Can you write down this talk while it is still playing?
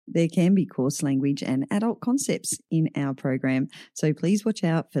there can be coarse language and adult concepts in our program. So please watch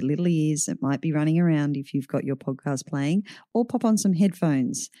out for little ears that might be running around if you've got your podcast playing, or pop on some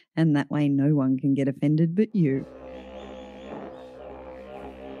headphones, and that way no one can get offended but you.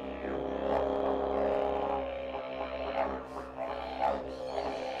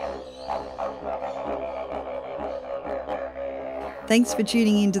 Thanks for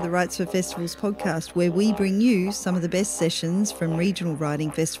tuning in to the Writes for Festivals podcast, where we bring you some of the best sessions from regional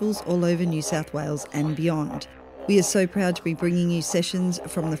writing festivals all over New South Wales and beyond. We are so proud to be bringing you sessions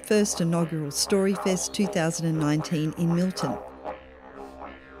from the first inaugural Storyfest 2019 in Milton.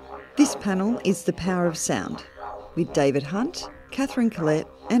 This panel is The Power of Sound, with David Hunt, Catherine Collette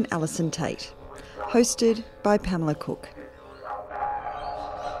and Alison Tate, hosted by Pamela Cook.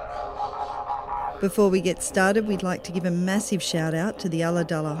 Before we get started, we'd like to give a massive shout out to the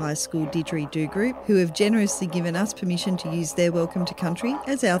Ulladulla High School Didgeridoo Group, who have generously given us permission to use their Welcome to Country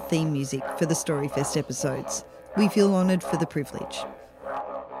as our theme music for the Storyfest episodes. We feel honoured for the privilege.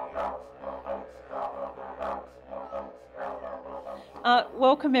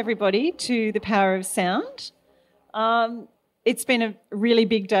 Welcome everybody to The Power of Sound. It's been a really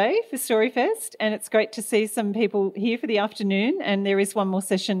big day for Storyfest, and it's great to see some people here for the afternoon, and there is one more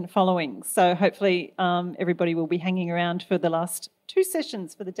session following. So hopefully everybody will be hanging around for the last two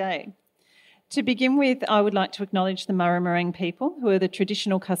sessions for the day. To begin with, I would like to acknowledge the Murrumarang people, who are the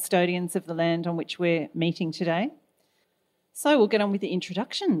traditional custodians of the land on which we're meeting today. So we'll get on with the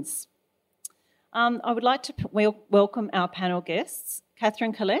introductions. I would like to welcome our panel guests,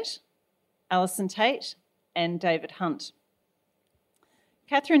 Catherine Collette, Alison Tate and David Hunt.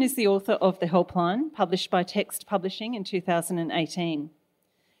 Catherine is the author of The Helpline, published by Text Publishing in 2018.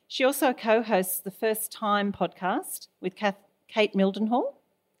 She also co-hosts the First Time podcast with Kate Mildenhall.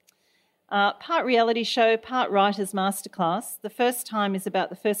 Part reality show, part writer's masterclass, The First Time is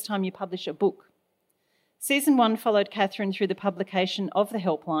about the first time you publish a book. Season 1 followed Catherine through the publication of The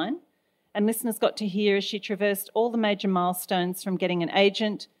Helpline, and listeners got to hear as she traversed all the major milestones from getting an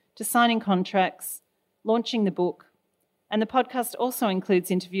agent to signing contracts, launching the book. And the podcast also includes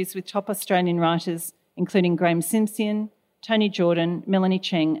interviews with top Australian writers, including Graham Simpson, Tony Jordan, Melanie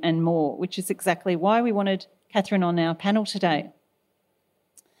Cheng and more, which is exactly why we wanted Catherine on our panel today.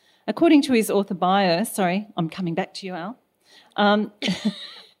 According to his author bio, I'm coming back to you, Al, on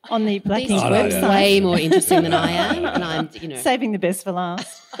the Black News website. Way more interesting than I am, and I'm, saving the best for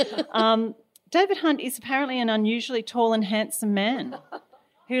last. David Hunt is apparently an unusually tall and handsome man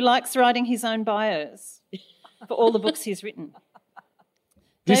who likes writing his own bios for all the books he's written.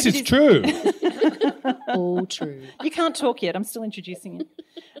 This is true. All true. You can't talk yet. I'm still introducing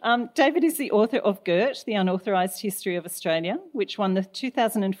you. David is the author of Gert, The Unauthorised History of Australia, which won the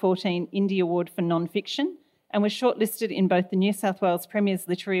 2014 Indie Award for Non-Fiction and was shortlisted in both the New South Wales Premier's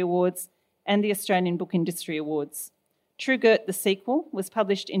Literary Awards and the Australian Book Industry Awards. True Gert, the sequel, was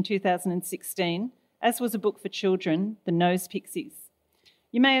published in 2016, as was a book for children, The Nose Pixies.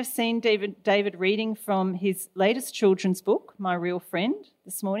 You may have seen David reading from his latest children's book, My Real Friend,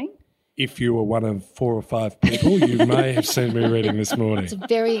 this morning. If you were one of 4 or 5 people, you may have seen me reading this morning. It's a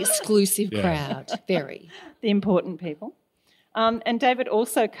very exclusive crowd, very. The important people. And David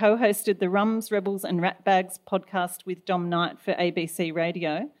also co-hosted the Rums, Rebels and Ratbags podcast with Dom Knight for ABC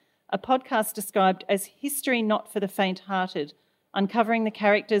Radio, a podcast described as history not for the faint-hearted, uncovering the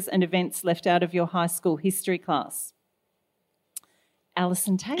characters and events left out of your high school history class.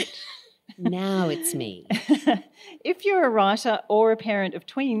 Alison Tate. Now it's me. If you're a writer or a parent of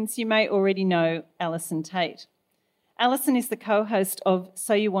twins, you may already know Alison Tate. Alison is the co-host of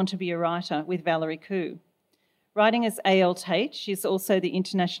So You Want to Be a Writer with Valerie Khoo. Writing as A.L. Tate, she's also the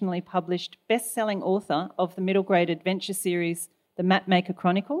internationally published best-selling author of the middle grade adventure series The Mapmaker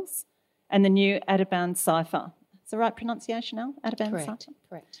Chronicles and the new Audubon Cipher. Is the right pronunciation, Al? Audubon Cipher?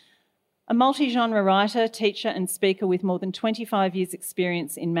 Correct. A multi-genre writer, teacher and speaker with more than 25 years'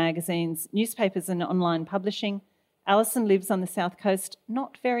 experience in magazines, newspapers and online publishing, Alison lives on the South Coast,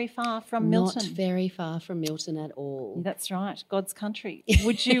 not very far from Milton. Not very far from Milton at all. That's right, God's country.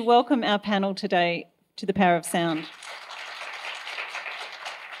 Would you welcome our panel today to The Power of Sound?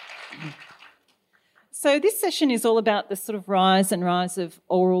 So this session is all about the sort of rise of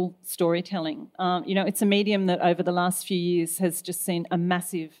oral storytelling. It's a medium that over the last few years has just seen a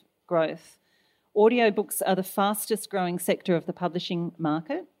massive growth. Audiobooks are the fastest growing sector of the publishing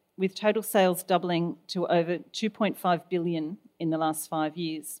market, with total sales doubling to over 2.5 billion in the last 5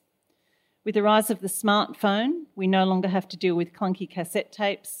 years. With the rise of the smartphone, we no longer have to deal with clunky cassette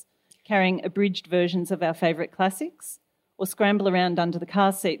tapes, carrying abridged versions of our favourite classics, or scramble around under the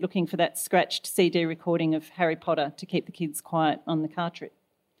car seat looking for that scratched CD recording of Harry Potter to keep the kids quiet on the car trip.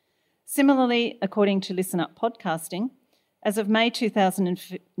 Similarly, according to Listen Up Podcasting, as of May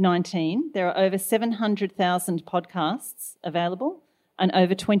 2019, there are over 700,000 podcasts available and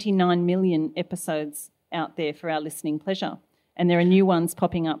over 29 million episodes out there for our listening pleasure. And there are new ones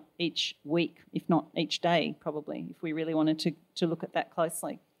popping up each week, if not each day, probably, if we really wanted to look at that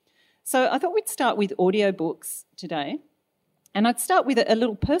closely. So I thought we'd start with audiobooks today. And I'd start with a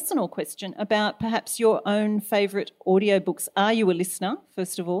little personal question about perhaps your own favourite audiobooks. Are you a listener,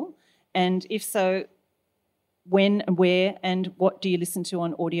 first of all? And if so, when and where and what do you listen to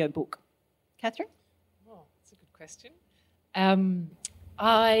on audiobook? Catherine? Oh, that's a good question.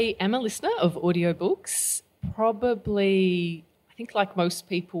 I am a listener of audiobooks. Probably, I think like most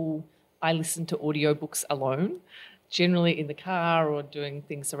people, I listen to audiobooks alone, generally in the car or doing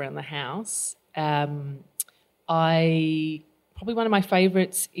things around the house. Probably one of my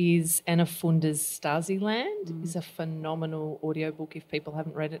favourites is Anna Funder's Stasiland. It's a phenomenal audiobook if people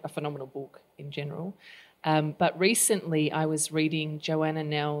haven't read it, a phenomenal book in general. But recently I was reading Joanna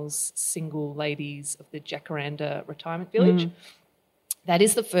Nell's Single Ladies of the Jacaranda Retirement Village. That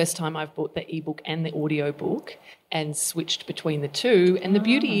is the first time I've bought the ebook and the audiobook and switched between the two. And the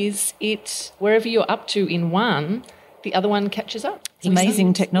beauty is wherever you're up to in one, the other one catches up. It's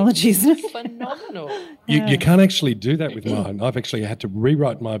amazing technology, isn't it? Phenomenal. You can't actually do that with mine. I've actually had to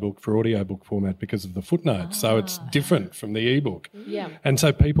rewrite my book for audiobook format because of the footnotes. So it's different from the ebook. Yeah. And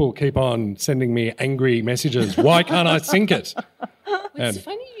so people keep on sending me angry messages. Why can't I sync it? It's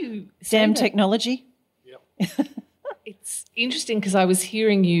funny you say Damn that. technology. It's interesting because I was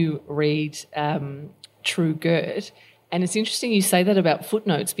hearing you read True Gert, and it's interesting you say that about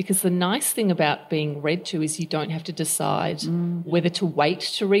footnotes because the nice thing about being read to is you don't have to decide whether to wait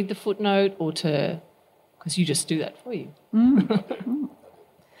to read the footnote or because you just do that for you.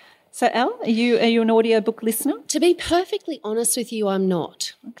 So, Elle, are you an audiobook listener? To be perfectly honest with you, I'm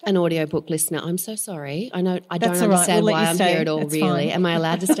not an audiobook listener. I'm so sorry. I know I That's don't all right. understand We'll let why you I'm stay. here at all, That's really. fine. Am I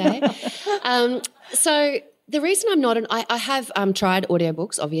allowed to stay? So the reason I'm not I have tried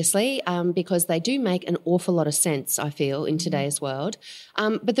audiobooks, obviously, because they do make an awful lot of sense, I feel, in today's world.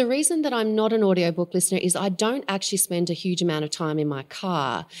 But the reason that I'm not an audiobook listener is I don't actually spend a huge amount of time in my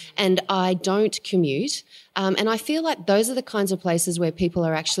car and I don't commute. And I feel like those are the kinds of places where people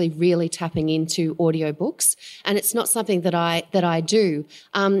are actually really tapping into audiobooks, and it's not something that I do.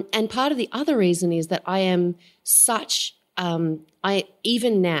 And part of the other reason is that I am such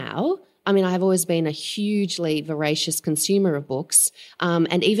even now. I mean, I have always been a hugely voracious consumer of books.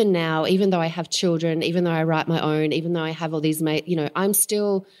 And even now, even though I have children, even though I write my own, even though I have all these, I'm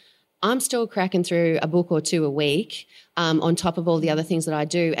still cracking through a book or two a week on top of all the other things that I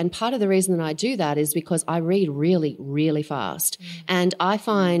do. And part of the reason that I do that is because I read really, really fast. And I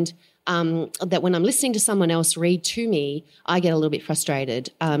find that when I'm listening to someone else read to me, I get a little bit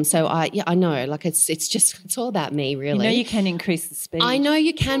frustrated. So I know, like it's all about me, really. You know you can increase the speed. I know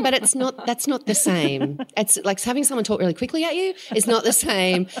you can, but that's not the same. It's like having someone talk really quickly at you is not the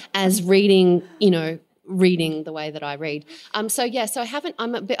same as reading the way that I read. So I haven't,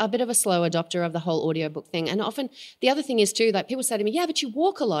 I'm a bit of a slow adopter of the whole audiobook thing. And often the other thing is too, like people say to me, yeah, but you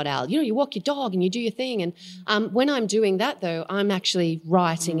walk a lot, Al, you walk your dog and you do your thing. And when I'm doing that though, I'm actually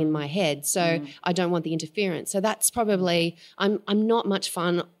writing in my head. So I don't want the interference. So that's probably, I'm not much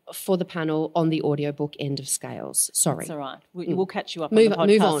fun for the panel on the audiobook end of scales. Sorry. That's all right. We'll catch you up on the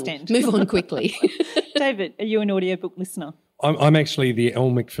podcast end. Move on quickly. David, are you an audiobook listener? I'm actually the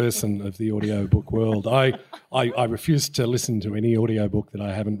Elle Macpherson of the audiobook world. I refuse to listen to any audiobook that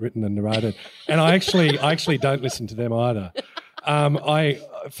I haven't written and narrated. And I actually don't listen to them either.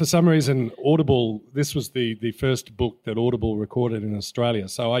 For some reason, Audible, this was the first book that Audible recorded in Australia.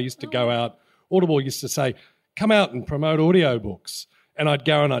 So I used to go out, Audible used to say, come out and promote audiobooks. And I'd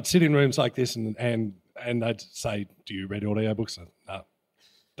go and I'd sit in rooms like this and they'd say, do you read audiobooks? No,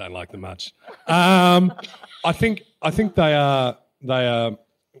 don't like them much. I think they are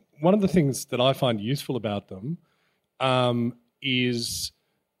one of the things that I find useful about them is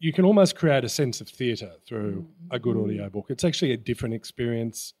you can almost create a sense of theatre through a good audiobook. It's actually a different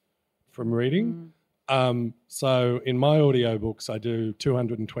experience from reading. So in my audiobooks, I do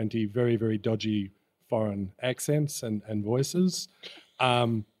 220 very, very dodgy foreign accents and voices,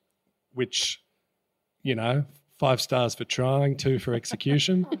 which, 5 stars for trying, 2 for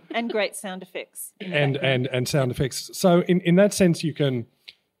execution. And great sound effects. And sound effects. So in that sense, you can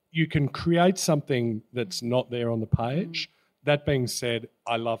create something that's not there on the page. That being said,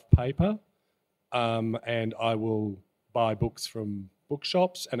 I love paper, and I will buy books from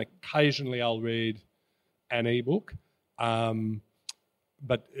bookshops, and occasionally I'll read an ebook.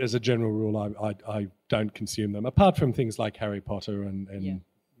 But as a general rule, I don't consume them, apart from things like Harry Potter and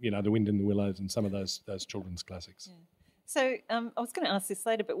The Wind in the Willows and some of those children's classics. Yeah. So I was going to ask this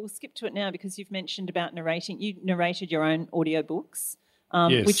later, but we'll skip to it now because you've mentioned about narrating. You narrated your own audiobooks,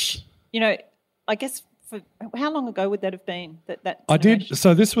 Yes. which, I guess for how long ago would that have been? That I did. narration?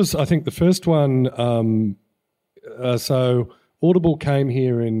 So this was, I think, the first one. So Audible came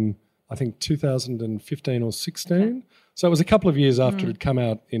here in, I think, 2015 or 16. Okay. So it was a couple of years after it had come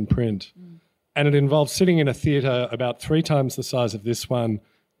out in print. And it involved sitting in a theatre about 3 times the size of this one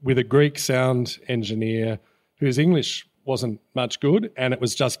with a Greek sound engineer whose English wasn't much good, and it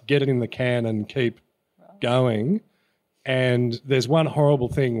was just get it in the can and keep going. And there's one horrible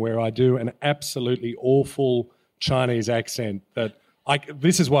thing where I do an absolutely awful Chinese accent that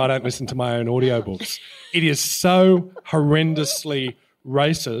this is why I don't listen to my own audiobooks. It is so horrendously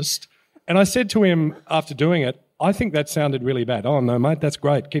racist. And I said to him after doing it, I think that sounded really bad. Oh, no, mate, that's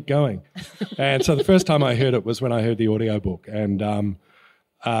great. Keep going. And so the first time I heard it was when I heard the audiobook. And,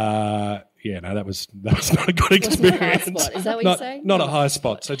 that was not a good experience. Wasn't a high spot. Is that what you're saying? Not a high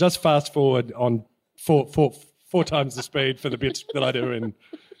spot. So just fast forward on four times the speed for the bits that I do in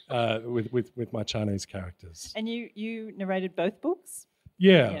with my Chinese characters. And you narrated both books?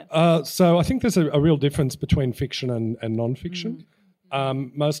 Yeah. So I think there's a real difference between fiction and non-fiction.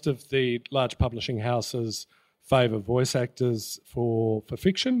 Most of the large publishing houses favour voice actors for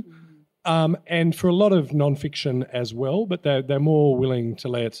fiction, and for a lot of non-fiction as well, but they're more willing to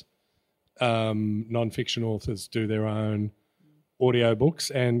let non-fiction authors do their own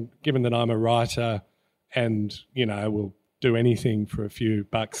audiobooks. And given that I'm a writer and, will do anything for a few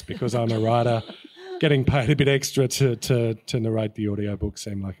bucks because I'm a writer, getting paid a bit extra to narrate the audiobook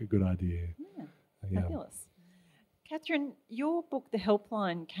seemed like a good idea. Yeah. Fabulous. Catherine, your book, The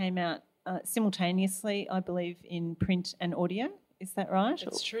Helpline, came out simultaneously, I believe, in print and audio. Is that right?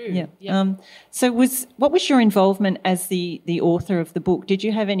 That's true. Yeah. Yep. So what was your involvement as the author of the book? Did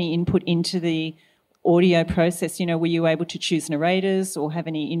you have any input into the audio process? Were you able to choose narrators or have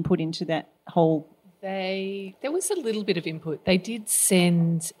any input into that whole? There was a little bit of input. They did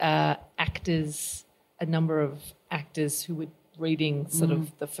send actors, a number of actors who were reading sort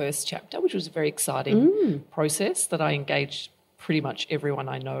of the first chapter, which was a very exciting process that I engaged pretty much everyone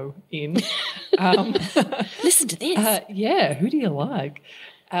I know in. Listen to this. Who do you like?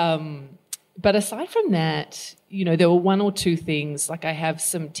 But aside from that, there were one or two things, like I have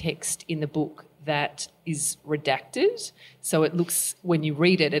some text in the book that is redacted. So it looks, when you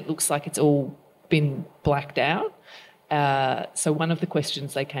read it, it looks like it's all been blacked out. So one of the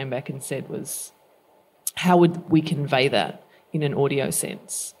questions they came back and said was, how would we convey that in an audio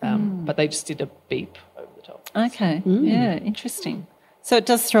sense? But they just did a beep over the top. Okay, yeah, interesting. So it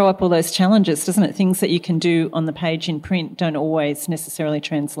does throw up all those challenges, doesn't it? Things that you can do on the page in print don't always necessarily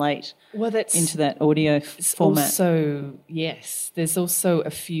translate into that audio format. Also, yes, there's also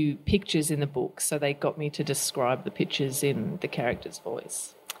a few pictures in the book, so they got me to describe the pictures in the character's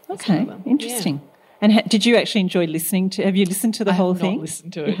voice. Okay, interesting. Yeah. And did you actually enjoy listening to? Have you listened to the whole thing? I have not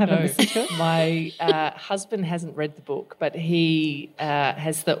listened to it. You haven't listened to it? My husband hasn't read the book, but he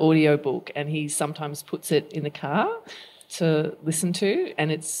has the audio book, and he sometimes puts it in the car to listen to,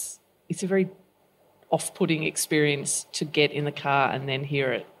 and it's a very off-putting experience to get in the car and then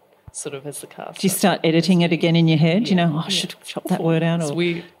hear it sort of as the car starts. Do you start editing it again in your head? I should chop that word out. It's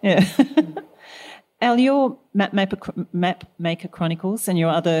weird. Yeah. Al, your Map Maker Chronicles and your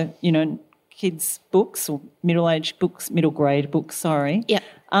other, kids' books or middle-aged books, middle grade books, sorry. Yeah.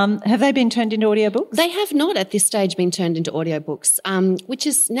 Have they been turned into audiobooks? They have not at this stage been turned into audiobooks, which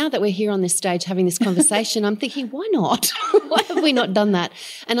is, now that we're here on this stage having this conversation, I'm thinking, why not? Why have we not done that?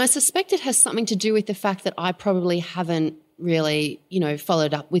 And I suspect it has something to do with the fact that I probably haven't really,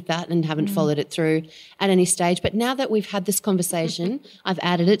 followed up with that and haven't followed it through at any stage. But now that we've had this conversation, I've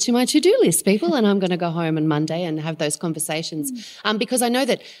added it to my to-do list, people, and I'm going to go home on Monday and have those conversations because I know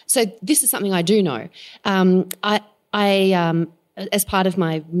that. So this is something I do know. I as part of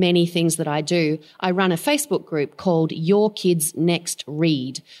my many things that I do, I run a Facebook group called Your Kids Next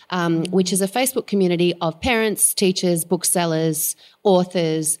Read, which is a Facebook community of parents, teachers, booksellers,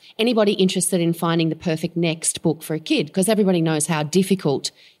 authors, anybody interested in finding the perfect next book for a kid, because everybody knows how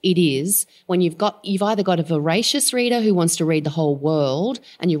difficult it is when you've either got a voracious reader who wants to read the whole world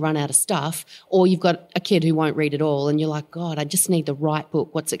and you run out of stuff, or you've got a kid who won't read it all and you're like, God, I just need the right book.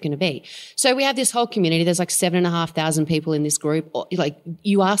 What's it going to be? So we have this whole community. There's like 7,500 people in this group. Like,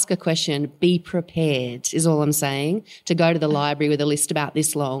 you ask a question, be prepared is all I'm saying, to go to the library with a list about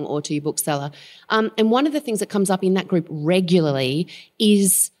this long or to your bookseller. And one of the things that comes up in that group regularly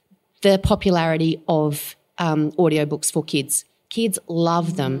is the popularity of audiobooks for kids. Kids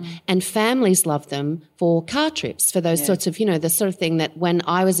love them and families love them for car trips, for those sorts of, the sort of thing that when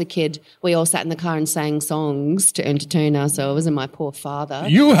I was a kid, we all sat in the car and sang songs to entertain ourselves, and my poor father.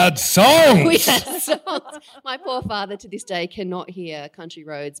 You had songs! We had songs. My poor father to this day cannot hear Country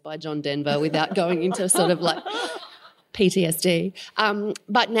Roads by John Denver without going into sort of like PTSD.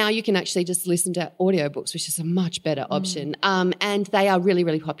 But now you can actually just listen to audiobooks, which is a much better option. And they are really,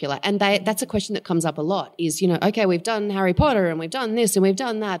 really popular. And that's a question that comes up a lot is, okay, we've done Harry Potter and we've done this and we've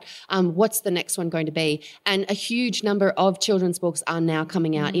done that. What's the next one going to be? And a huge number of children's books are now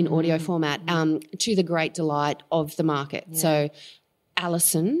coming out in audio format to the great delight of the market. Yeah. So,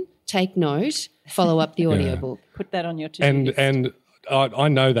 Alison, take note, follow up the audiobook. Put that on your to-do list. And I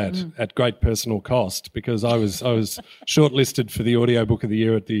know that at great personal cost because I was shortlisted for the audiobook of the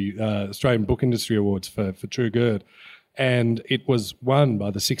year at the Australian Book Industry Awards for True Good, and it was won by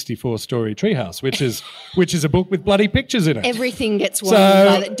the 64-story Treehouse, which is a book with bloody pictures in it. Everything gets won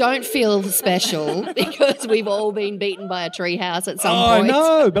by that. Don't feel special because we've all been beaten by a treehouse at some point. I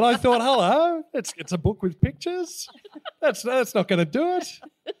know, but I thought, hello, it's a book with pictures. That's not going to do it.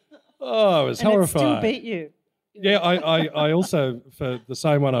 Oh, I was horrified. It still beat you. Yeah, I also, for the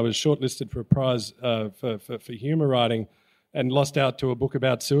same one, I was shortlisted for a prize for humour writing and lost out to a book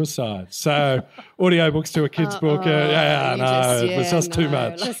about suicide. So audiobooks to a kid's book, it was just too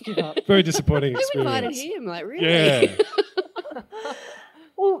much. Let's give up. Very disappointing Who experience. invited him? Like, really? Yeah.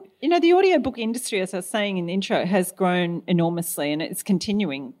 Well, the audiobook industry, as I was saying in the intro, has grown enormously and it's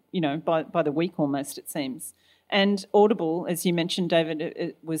continuing, by the week almost, it seems. And Audible, as you mentioned, David,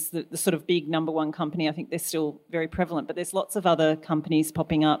 it was the sort of big number one company. I think they're still very prevalent, but there's lots of other companies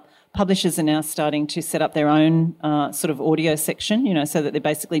popping up. Publishers are now starting to set up their own sort of audio section, so that they're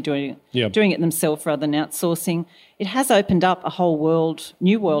basically doing it themselves rather than outsourcing. It has opened up a whole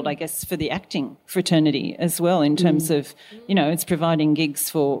new world, I guess, for the acting fraternity as well in terms of, it's providing gigs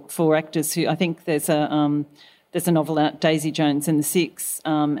for actors who I think there's a novel out, Daisy Jones and the Six,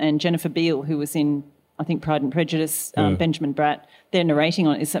 and Jennifer Beal, who was in I think Pride and Prejudice, Benjamin Bratt, they're narrating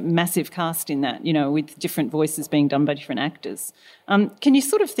on it. It's a massive cast in that, with different voices being done by different actors. Can you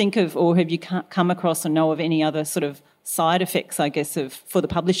sort of think of, or have you come across or know of any other sort of side effects, I guess, for the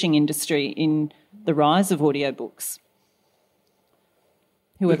publishing industry in the rise of audiobooks?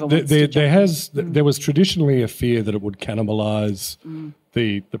 Whoever wants to jump. There was traditionally a fear that it would cannibalise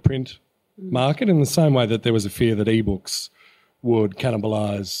the print market in the same way that there was a fear that ebooks would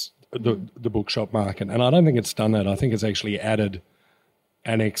cannibalise the bookshop market. And I don't think it's done that. I think it's actually added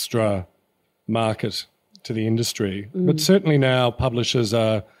an extra market to the industry. But certainly now publishers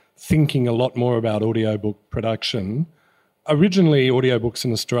are thinking a lot more about audiobook production. Originally, audiobooks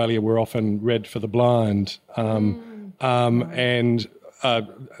in Australia were often read for the blind. And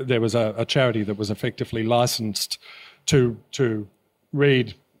there was a charity that was effectively licensed to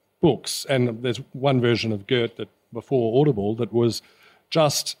read books. And there's one version of Gert that before Audible that was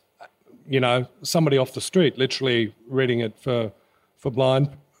just somebody off the street literally reading it for blind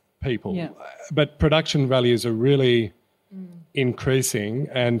people. Yeah. But production values are really increasing,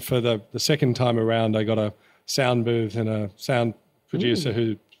 and for the second time around I got a sound booth and a sound producer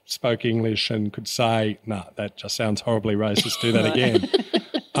who spoke English and could say, "No, that just sounds horribly racist, do that again."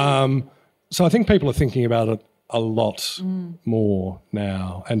 So I think people are thinking about it a lot more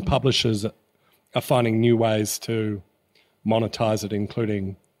now, and publishers are finding new ways to monetize it,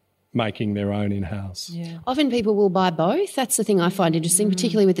 including making their own in-house. Yeah. Often people will buy both. That's the thing I find interesting,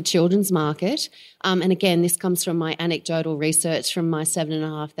 particularly with the children's market. And again, this comes from my anecdotal research from my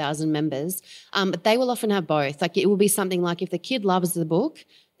 7,500 members. But they will often have both. Like it will be something like if the kid loves the book,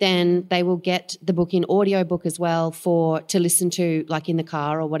 then they will get the book in audiobook as well to listen to like in the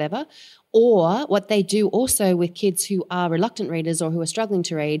car or whatever. Or what they do also with kids who are reluctant readers or who are struggling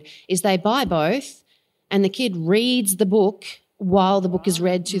to read is they buy both and the kid reads the book while the book is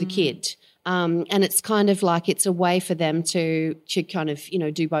read to the kid. And it's kind of like it's a way for them to kind of,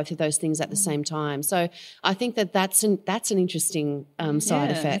 do both of those things at the same time. So I think that's an interesting side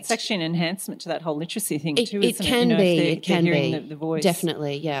effect. It's actually an enhancement to that whole literacy thing too, isn't it? It can be. It can be. The voice.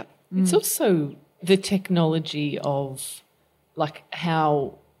 Definitely, yeah. It's also the technology of like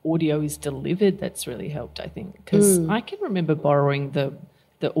how audio is delivered that's really helped, I think. Because I can remember borrowing the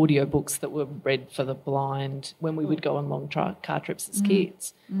audiobooks that were read for the blind when we would go on long car trips as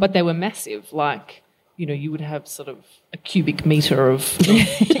kids. But they were massive, like, you would have sort of a cubic metre of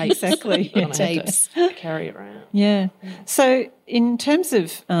tapes. Exactly. Tapes. To carry around. Yeah. So in terms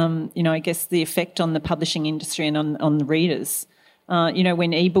of, I guess the effect on the publishing industry and on the readers,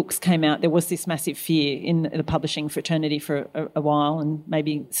 when ebooks came out, there was this massive fear in the publishing fraternity for a while and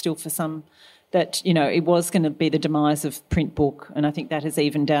maybe still for some that, it was going to be the demise of print book, and I think that has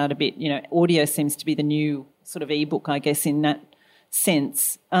evened out a bit. Audio seems to be the new sort of ebook, I guess, in that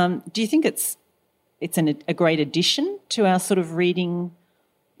sense. Do you think it's a great addition to our sort of reading,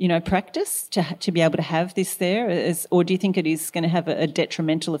 practice to be able to have this there, or do you think it is going to have a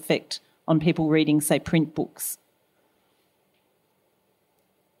detrimental effect on people reading, say, print books?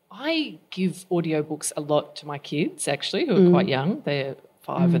 I give audiobooks a lot to my kids, actually, who are quite young. They're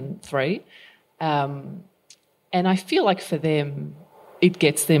 5 and 3. And I feel like for them, it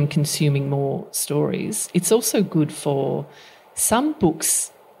gets them consuming more stories. It's also good for some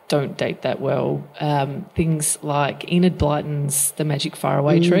books don't date that well. Things like Enid Blyton's The Magic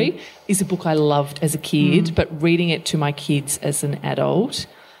Faraway Tree is a book I loved as a kid, but reading it to my kids as an adult,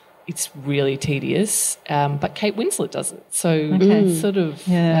 it's really tedious. But Kate Winslet does it. So sort of...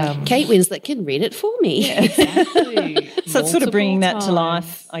 Kate Winslet can read it for me. Yeah, exactly. So it's sort of bringing that to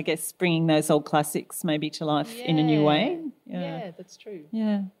life, I guess, bringing those old classics maybe to life in a new way. Yeah, that's true.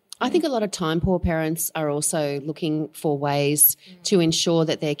 Yeah. I think a lot of time poor parents are also looking for ways to ensure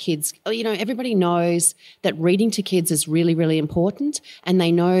that their kids, everybody knows that reading to kids is really, really important, and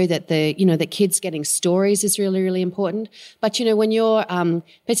they know that that kids getting stories is really, really important. But, when you're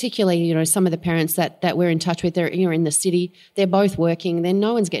particularly, some of the parents that we're in touch with, they're in the city, they're both working, then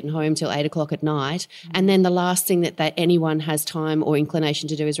no one's getting home till 8 o'clock at night, and then the last thing that anyone has time or inclination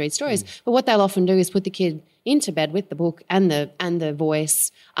to do is read stories. But what they'll often do is put the kid into bed with the book and the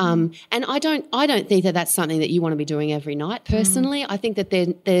voice. And I don't think that that's something that you want to be doing every night. Personally, I think that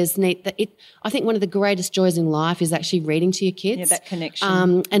I think one of the greatest joys in life is actually reading to your kids. Yeah, that connection.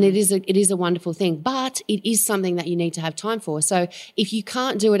 And it is a wonderful thing, but it is something that you need to have time for. So if you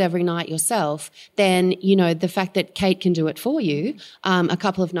can't do it every night yourself, then the fact that Kate can do it for you a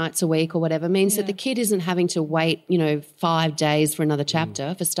couple of nights a week or whatever means that the kid isn't having to wait 5 days for another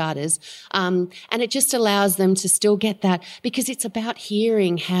chapter for starters, and it just allows them to still get that, because it's about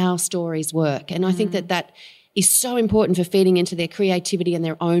hearing how stories work. And I think that is so important for feeding into their creativity and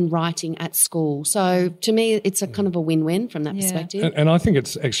their own writing at school. So to me, it's a kind of a win-win from that perspective. And I think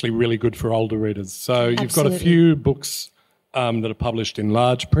it's actually really good for older readers. So you've got a few books that are published in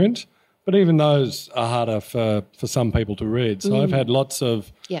large print, but even those are harder for some people to read. So I've had lots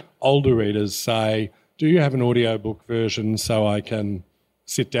of older readers say, do you have an audiobook version so I can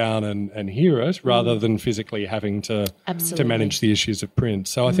sit down and hear it rather than physically having to manage the issues of print.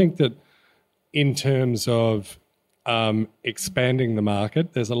 So I think that in terms of expanding the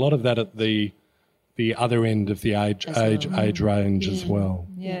market, there's a lot of that at the other end of the age range as well.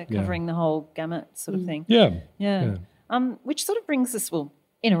 Yeah, covering the whole gamut sort of thing. Yeah. Which sort of brings us,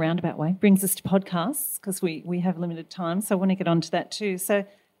 in a roundabout way, brings us to podcasts, because we have limited time, so I want to get on to that too. So,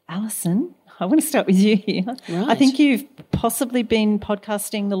 Alison, I want to start with you here. Right. I think you've possibly been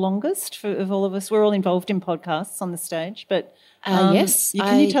podcasting the longest of all of us. We're all involved in podcasts on the stage, but yes.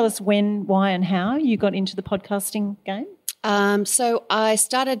 Can you tell us when, why and how you got into the podcasting game? So I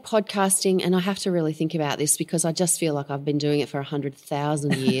started podcasting, and I have to really think about this because I just feel like I've been doing it for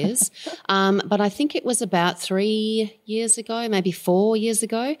 100,000 years. But I think it was about 3 years ago, maybe 4 years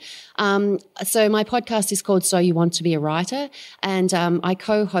ago. So my podcast is called So You Want to Be a Writer, and I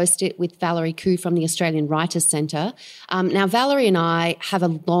co-host it with Valerie Khoo from the Australian Writers Centre. Now, Valerie and I have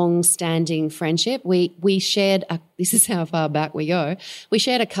a long-standing friendship. We shared this is how far back we go. We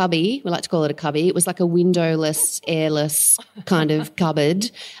shared a cubby. We like to call it a cubby. It was like a windowless, airless kind of cupboard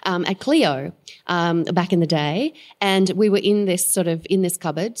at Clio back in the day. And we were in this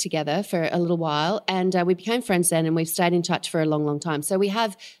cupboard together for a little while, and we became friends then, and we've stayed in touch for a long, long time. So we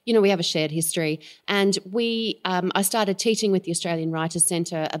have a shared history. And I started teaching with the Australian Writers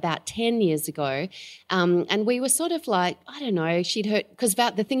Centre about 10 years ago. And we were sort of like, I don't know, she'd heard, because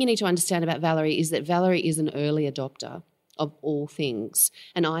the thing you need to understand about Valerie is that Valerie is an early adopter of all things,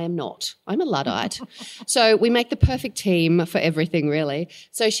 and I am not. I'm a Luddite. So we make the perfect team for everything, really.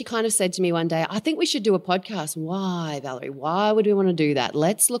 So she kind of said to me one day, I think we should do a podcast. Why, Valerie? Why would we want to do that?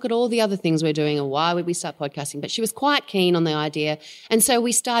 Let's look at all the other things we're doing, and why would we start podcasting? But she was quite keen on the idea. And so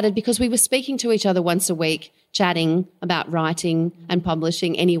we started because we were speaking to each other once a week, chatting about writing and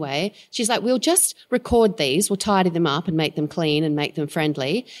publishing anyway. She's like, we'll just record these, we'll tidy them up and make them clean and make them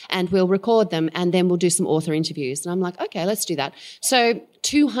friendly, and we'll record them, and then we'll do some author interviews. And I'm like, okay, let's do that. So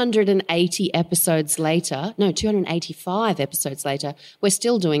 285 episodes later, we're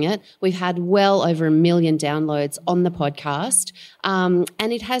still doing it. We've had well over 1 million downloads on the podcast. And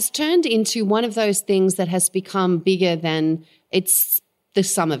it has turned into one of those things that has become bigger than the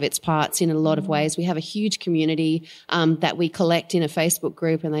sum of its parts in a lot of ways. We have a huge community that we collect in a Facebook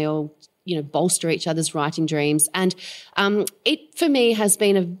group, and they all bolster each other's writing dreams. And it, for me, has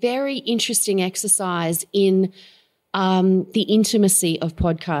been a very interesting exercise in the intimacy of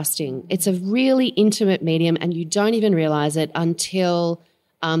podcasting. It's a really intimate medium, and you don't even realise it until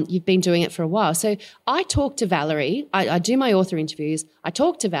you've been doing it for a while. So I talk to Valerie. I do my author interviews. I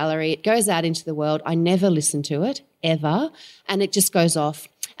talk to Valerie. It goes out into the world. I never listen to it, ever, and it just goes off.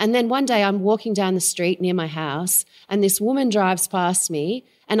 And then one day I'm walking down the street near my house, and this woman drives past me,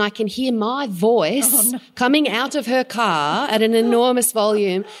 and I can hear my voice coming out of her car at an enormous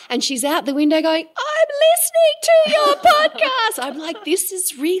volume, and she's out the window going, "I'm listening to your podcast." I'm like, this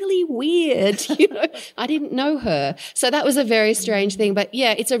is really weird. I didn't know her. So that was a very strange thing. But,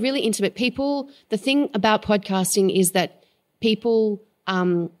 yeah, it's a really intimate the thing about podcasting is that people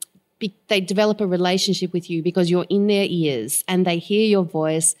they develop a relationship with you because you're in their ears and they hear your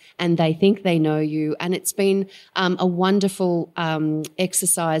voice and they think they know you. And it's been a wonderful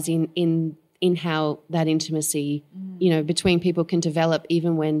exercise in how that intimacy, between people can develop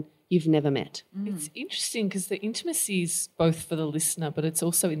even when you've never met. It's interesting because the intimacy is both for the listener, but it's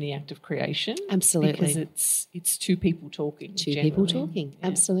also in the act of creation. Absolutely. Because it's two people talking. People talking, yeah.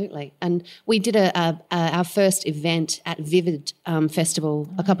 Absolutely. And we did our first event at Vivid Festival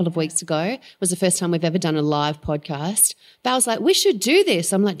a couple of weeks ago. It was the first time we've ever done a live podcast. Val's like, "We should do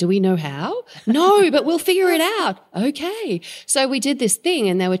this." I'm like, "Do we know how?" "No, but we'll figure it out." Okay. So we did this thing,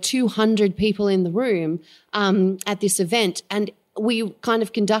 and there were 200 people in the room at this event, and we kind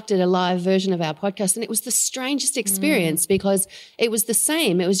of conducted a live version of our podcast, and it was the strangest experience because it was the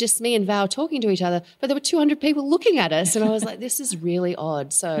same. It was just me and Val talking to each other, but there were 200 people looking at us, and I was like, this is really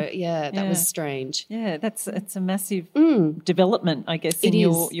odd. So, that was strange. Yeah, it's a massive development, I guess, in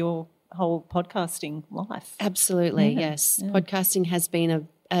your whole podcasting life. Absolutely, yes. Yeah. Podcasting has been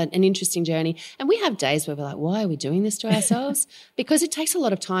an interesting journey. And we have days where we're like, why are we doing this to ourselves? Because it takes a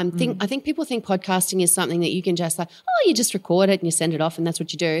lot of time. I think people think podcasting is something that you can just you just record it and you send it off and that's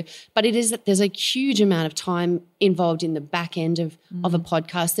what you do. But it is that there's a huge amount of time involved in the back end of a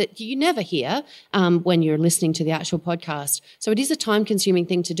podcast that you never hear when you're listening to the actual podcast. So it is a time-consuming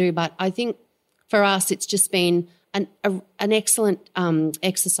thing to do. But I think for us it's just been an excellent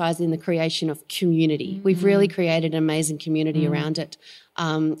exercise in the creation of community. We've really created an amazing community around it.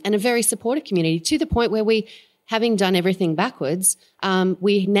 And a very supportive community to the point where we, having done everything backwards,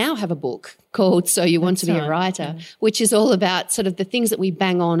 we now have a book called So You Want to Be a Writer, which is all about sort of the things that we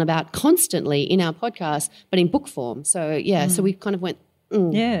bang on about constantly in our podcast, but in book form. So, so we kind of went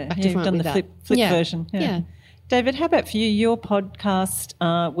back to front done with the that. flip version. Yeah. David, how about for you? Your podcast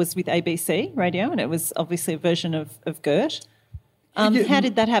was with ABC Radio, and it was obviously a version of Gert. How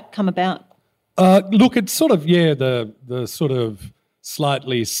did that come about? Look, it's sort of, the sort of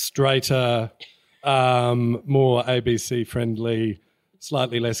slightly straighter, more ABC-friendly,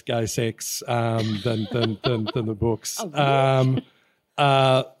 slightly less gay sex than the books.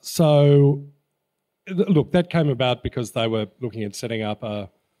 So, look, that came about because they were looking at setting up a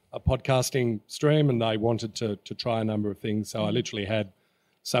podcasting stream and they wanted to try a number of things. So I literally had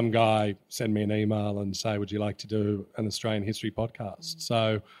some guy send me an email and say, "Would you like to do an Australian history podcast?"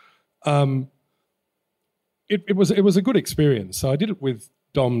 So it was a good experience. So I did it with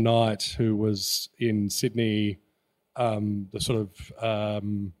Dom Knight, who was in Sydney, the sort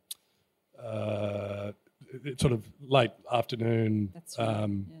of late afternoon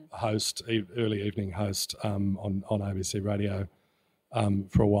host, early evening host on ABC Radio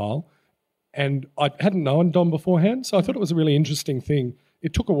for a while. And I hadn't known Dom beforehand, so I thought it was a really interesting thing.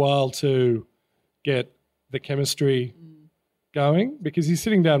 It took a while to get the chemistry going because he's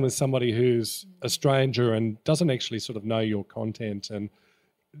sitting down with somebody who's a stranger and doesn't actually sort of know your content. And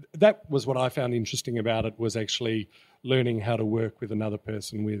that was what I found interesting about it, was actually learning how to work with another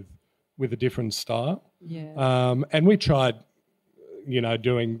person with a different style. Yeah. And we tried,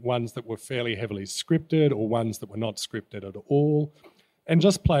 doing ones that were fairly heavily scripted or ones that were not scripted at all, and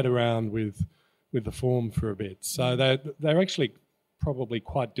just played around with the form for a bit. So they're actually probably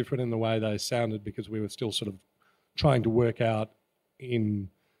quite different in the way they sounded because we were still sort of trying to work out in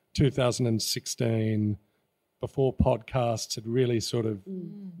 2016, before podcasts had really sort of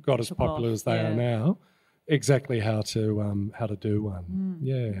got as popular as they are now, exactly how to do one.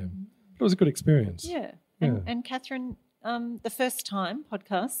 It was a good experience. And Catherine, the first time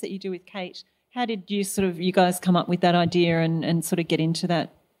podcast that you do with Kate, how did you guys come up with that idea and sort of get into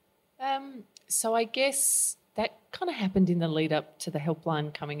that? So I guess that kind of happened in the lead up to the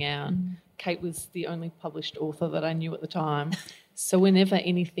helpline coming out. Kate was the only published author that I knew at the time. So whenever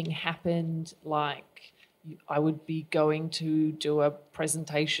anything happened, like I would be going to do a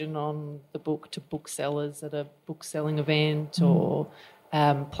presentation on the book to booksellers at a book selling event or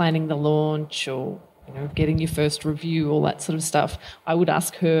planning the launch or, getting your first review, all that sort of stuff, I would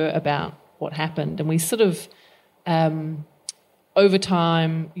ask her about what happened. And we sort of, over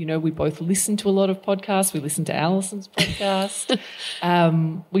time, we both listened to a lot of podcasts. We listened to Alison's podcast.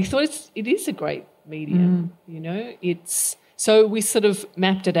 We thought it is a great medium, So we sort of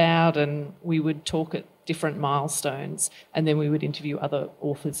mapped it out, and we would talk at different milestones, and then we would interview other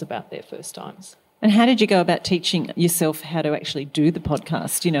authors about their first times. And how did you go about teaching yourself how to actually do the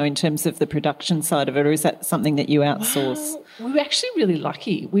podcast, in terms of the production side of it, or is that something that you outsource? Well, we were actually really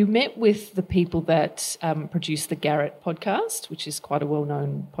lucky. We met with the people that produce the Garrett podcast, which is quite a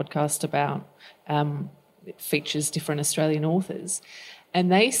well-known podcast about, it features different Australian authors. And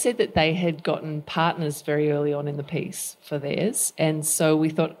they said that they had gotten partners very early on in the piece for theirs. And so we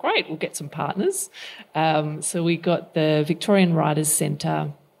thought, great, we'll get some partners. So we got the Victorian Writers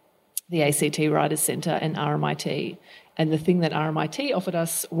Centre, the ACT Writers Centre and RMIT. And the thing that RMIT offered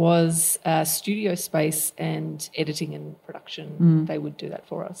us was studio space and editing and production. They would do that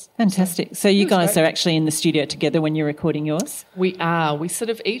for us. Fantastic. So you guys are actually in the studio together when you're recording yours? We are. We sort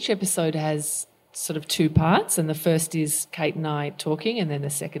of, each episode has sort of two parts, and the first is Kate and I talking, and then the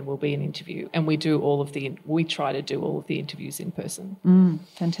second will be an interview. And we try to do all of the interviews in person.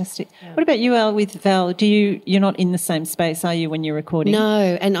 Fantastic. Yeah. What about you, Al, with Val? You're not in the same space, are you, when you're recording?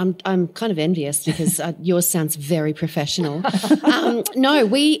 No, and I'm kind of envious because yours sounds very professional. No,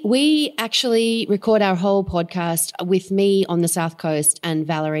 we actually record our whole podcast with me on the South Coast and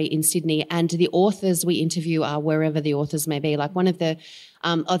Valerie in Sydney, and the authors we interview are wherever the authors may be. Like one of the,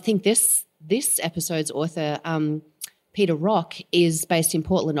 I think this episode's author, Peter Rock, is based in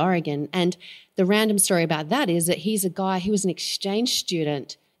Portland, Oregon. And the random story about that is that he's a guy who was an exchange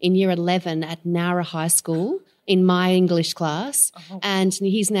student in year 11 at Nowra High School in my English class. And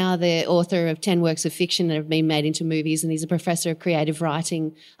he's now the author of 10 works of fiction that have been made into movies, and he's a professor of creative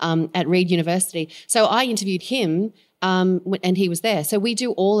writing at Reed University. So I interviewed him and he was there. So we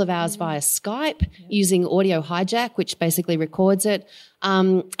do all of ours via Skype using Audio Hijack, which basically records it.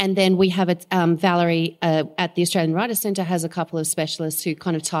 And then we have Valerie at the Australian Writers Centre has a couple of specialists who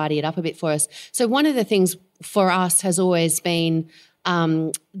kind of tidy it up a bit for us. So one of the things for us has always been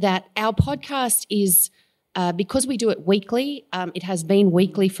that our podcast is, because we do it weekly, it has been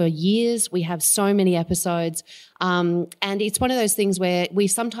weekly for years. We have so many episodes. And it's one of those things where we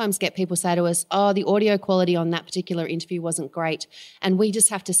sometimes get people say to us, oh, the audio quality on that particular interview wasn't great. And we just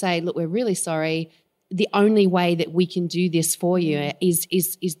have to say, look, we're really sorry. The only way that we can do this for you is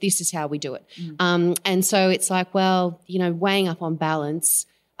this is how we do it. And so it's like, well, weighing up on balance,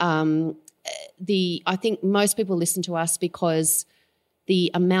 I think most people listen to us because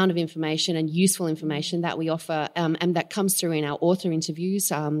the amount of information and useful information that we offer and that comes through in our author interviews,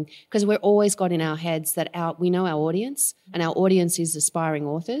 because we're always got in our heads that we know our audience, and our audience is aspiring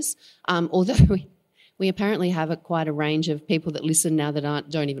authors, although we apparently have quite a range of people that listen now that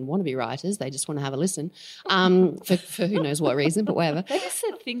don't even want to be writers. They just want to have a listen for who knows what reason, but whatever. That's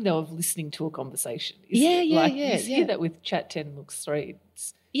that thing, though, of listening to a conversation. Yeah. You hear that with Chat 10 Looks 3.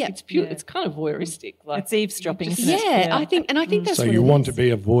 It's pure. It's kind of voyeuristic. Like, it's eavesdropping, isn't it? Yeah, I think that's so what you want to be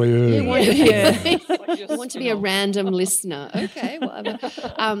a voyeur. You want to be a random listener. Okay, whatever.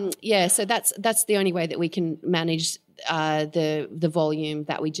 So that's the only way that we can manage the volume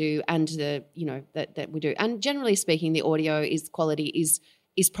that we do and that we do. And generally speaking, the audio quality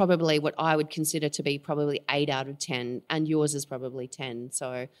is probably what I would consider to be probably 8 out of 10, and yours is probably 10.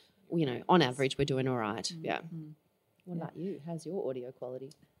 So, on average, we're doing all right. Yeah. What about you? How's your audio quality?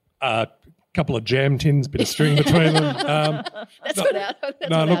 A couple of jam tins, bit of string between them.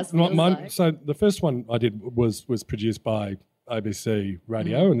 That's what mine. Like. So the first one I did was produced by ABC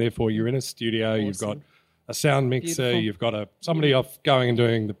Radio, and therefore you're in a studio. Awesome. You've got a sound mixer. Beautiful. You've got somebody off going and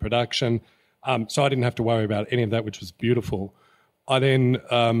doing the production. So I didn't have to worry about any of that, which was beautiful. I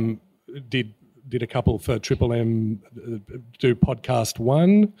then did a couple for Triple M, do Podcast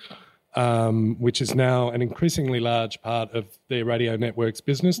One. Which is now an increasingly large part of their radio network's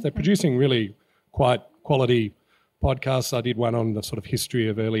business. They're producing really quite quality podcasts. I did one on the sort of history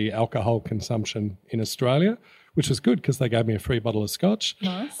of early alcohol consumption in Australia, which was good because they gave me a free bottle of scotch.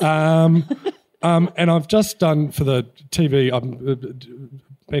 Nice. And I've just done for the TV,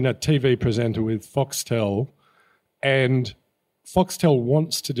 I've been a TV presenter with Foxtel, and Foxtel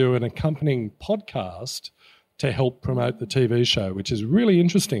wants to do an accompanying podcast to help promote the TV show, which is really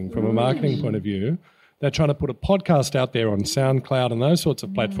interesting from a marketing point of view. They're trying to put a podcast out there on SoundCloud and those sorts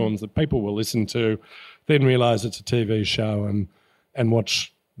of platforms that people will listen to, then realise it's a TV show and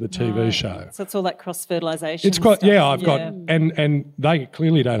watch the TV show. So it's all that cross-fertilisation. It's got, stuff. I've got, and they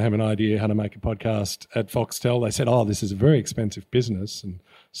clearly don't have an idea how to make a podcast at Foxtel. They said, this is a very expensive business, and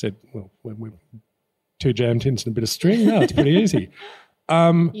said, well, when we're 2 jam tins and a bit of string, no, it's pretty easy.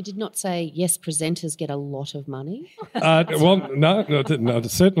 You did not say, yes, presenters get a lot of money? No,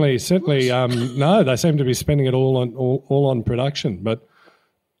 certainly, no, they seem to be spending it all on production. But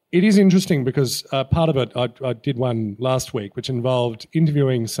it is interesting because part of it, I did one last week, which involved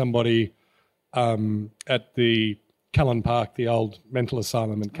interviewing somebody at the Cullen Park, the old mental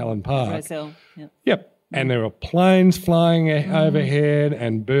asylum at Cullen Park. Roselle, Yep. And there were planes flying overhead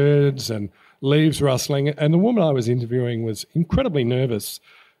and birds and leaves rustling. And the woman I was interviewing was incredibly nervous,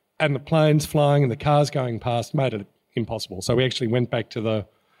 and the planes flying and the cars going past made it impossible. So we actually went back to the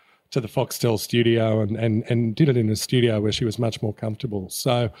Foxtel studio and did it in a studio where she was much more comfortable.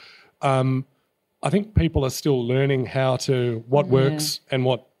 So I think people are still learning what works and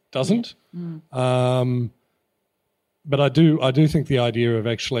what doesn't. But I do think the idea of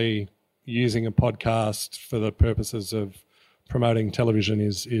actually using a podcast for the purposes of promoting television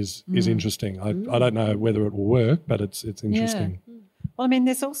is interesting. I don't know whether it will work, but it's interesting. Yeah. Well, I mean,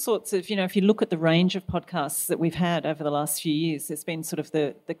 there's all sorts of, if you look at the range of podcasts that we've had over the last few years, there's been sort of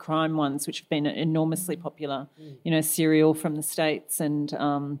the crime ones, which have been enormously popular, Serial from the States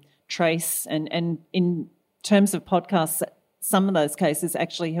and Trace. And in terms of podcasts, some of those cases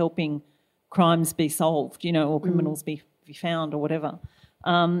actually helping crimes be solved, or criminals be found or whatever.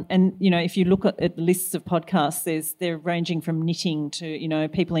 If you look at lists of podcasts, they're ranging from knitting to,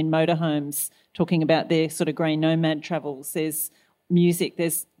 people in motorhomes talking about their sort of grey nomad travels. There's music.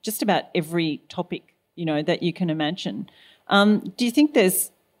 There's just about every topic, that you can imagine. Do you think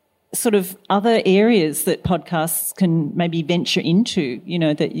there's sort of other areas that podcasts can maybe venture into,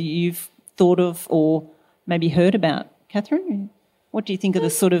 that you've thought of or maybe heard about? Catherine, what do you think are the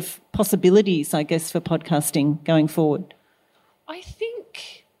sort of possibilities, I guess, for podcasting going forward? I'm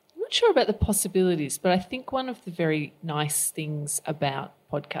not sure about the possibilities, but I think one of the very nice things about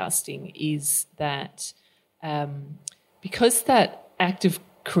podcasting is that because that act of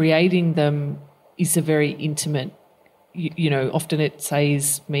creating them is a very intimate, often it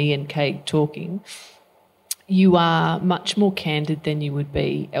says me and Kate talking, you are much more candid than you would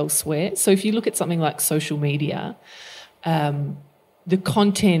be elsewhere. So if you look at something like social media, the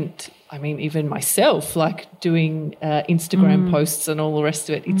content, I mean, even myself, like doing Instagram posts and all the rest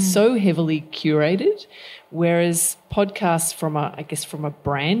of it, it's so heavily curated, whereas podcasts from a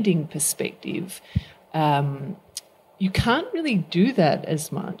branding perspective, you can't really do that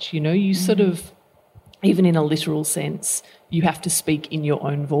as much. You sort of, even in a literal sense, you have to speak in your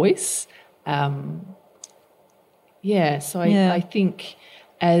own voice. I think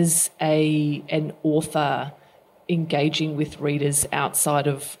as an author engaging with readers outside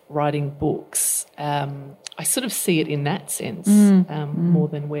of writing books, I sort of see it in that sense more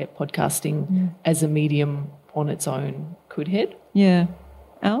than where podcasting as a medium on its own could head. Yeah.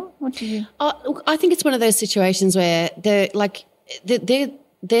 Al, what do you... I think it's one of those situations where there's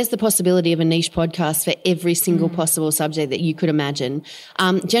the possibility of a niche podcast for every single possible subject that you could imagine.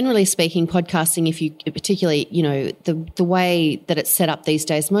 Generally speaking, podcasting, if you particularly, the way that it's set up these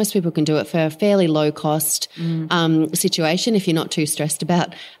days, most people can do it for a fairly low cost situation if you're not too stressed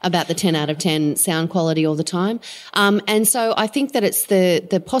about the 10 out of 10 sound quality all the time. And so I think that it's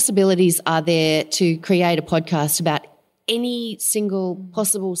the possibilities are there to create a podcast about any single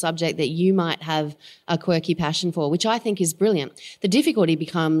possible subject that you might have a quirky passion for, which I think is brilliant. The difficulty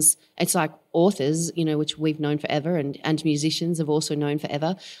becomes, it's like authors, which we've known forever and musicians have also known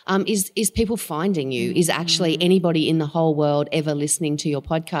forever, is people finding you, is actually anybody in the whole world ever listening to your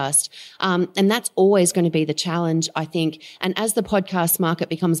podcast. And that's always going to be the challenge, I think. And as the podcast market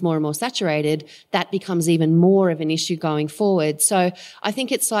becomes more and more saturated, that becomes even more of an issue going forward. So I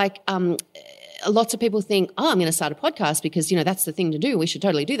think it's like... lots of people think, I'm going to start a podcast because, that's the thing to do. We should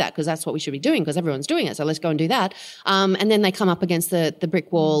totally do that because that's what we should be doing because everyone's doing it. So let's go and do that. And then they come up against the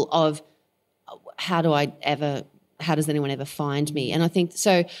brick wall of how does anyone ever find me? And I think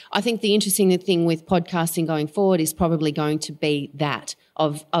the interesting thing with podcasting going forward is probably going to be that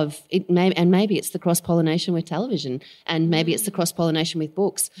of it, and maybe it's the cross-pollination with television and maybe it's the cross-pollination with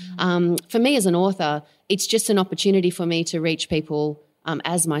books. For me as an author, it's just an opportunity for me to reach people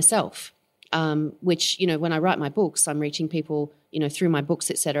as myself. Which, when I write my books, I'm reaching people, through my books,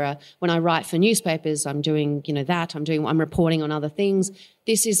 etc. When I write for newspapers, I'm doing, I'm reporting on other things.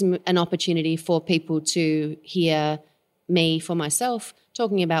 This is an opportunity for people to hear me, for myself,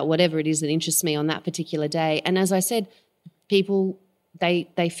 talking about whatever it is that interests me on that particular day. And as I said, people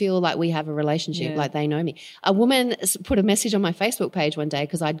they feel like we have a relationship, like they know me. A woman put a message on my Facebook page one day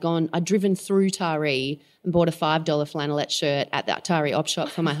because I'd driven through Taree and bought a $5 flannelette shirt at that Taree op shop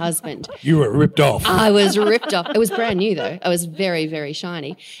for my husband. You were ripped off. I was ripped off. It was brand new though. It was very, very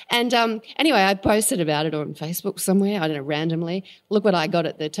shiny. And anyway, I posted about it on Facebook somewhere, I don't know, randomly. Look what I got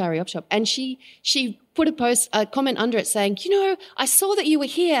at the Taree op shop. And she put a comment under it saying, I saw that you were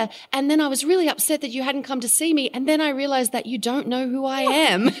here and then I was really upset that you hadn't come to see me, and then I realised that you don't know who I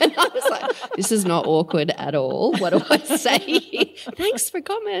am. And I was like, this is not awkward at all. What do I say? Thanks for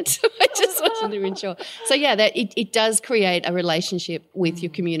comment. I just wasn't even sure. So, yeah, that it does create a relationship with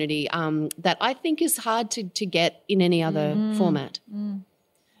your community that I think is hard to get in any other format.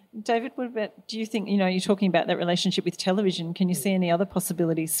 David, what about, do you think, you're talking about that relationship with television. Can you see any other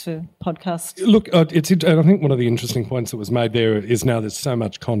possibilities for podcasts? Look, I think one of the interesting points that was made there is now there's so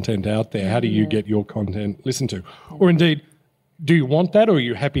much content out there. How do you get your content listened to? Or indeed, do you want that, or are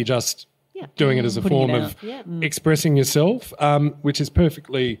you happy just doing it as a form of expressing yourself, which is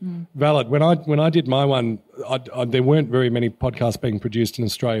perfectly valid. When I did my one, there weren't very many podcasts being produced in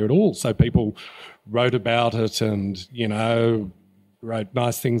Australia at all, so people wrote about it and, wrote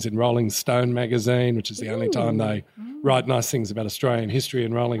nice things in Rolling Stone magazine, which is the only time they write nice things about Australian history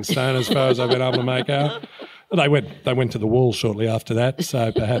in Rolling Stone, as far as I've been able to make out. They went to the wall shortly after that,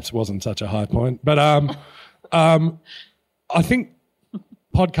 so perhaps it wasn't such a high point. But I think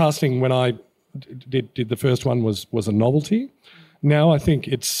podcasting, when I did the first one, was a novelty. Now I think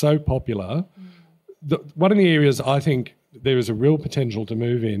it's so popular. One of the areas I think there is a real potential to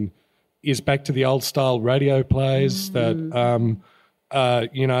move in is back to the old style radio plays that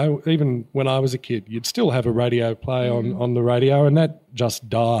even when I was a kid, you'd still have a radio play on the radio, and that just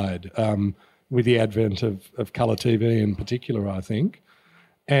died with the advent of colour TV in particular, I think.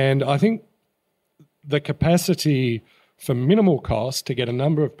 And I think the capacity for minimal cost to get a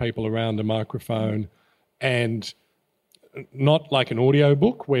number of people around a microphone, and not like an audio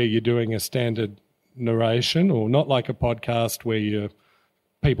book where you're doing a standard narration, or not like a podcast where you're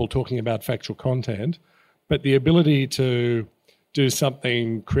people talking about factual content, but the ability to do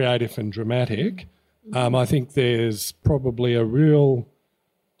something creative and dramatic. I think there's probably a real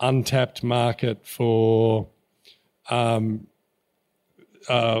untapped market for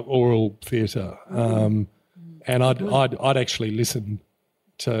oral theatre, and I'd actually listen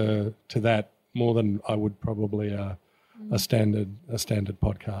to that more than I would probably a standard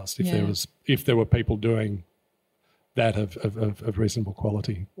podcast if there were people doing that of reasonable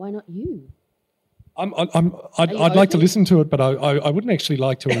quality. Why not you? I'd like to listen to it, but I wouldn't actually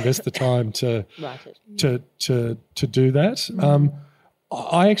like to invest the time to to do that.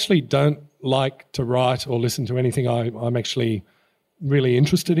 I actually don't like to write or listen to anything I'm actually really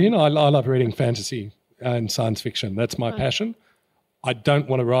interested in. I love reading fantasy and science fiction. That's my passion. I don't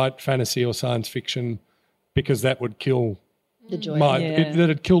want to write fantasy or science fiction because that would kill the joy.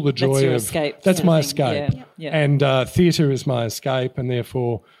 That'd kill the joy that's your of escape. That's my escape. Yeah. And theatre is my escape, and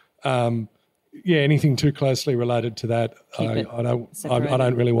therefore, anything too closely related to that, I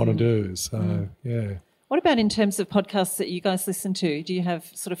don't really want to do. So What about in terms of podcasts that you guys listen to? Do you have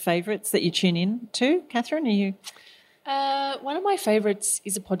sort of favourites that you tune in to? Catherine, are you? One of my favourites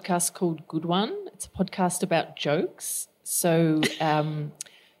is a podcast called Good One. It's a podcast about jokes. So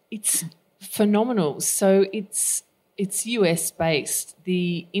it's phenomenal. So it's US based.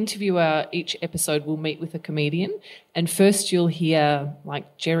 The interviewer each episode will meet with a comedian, and first you'll hear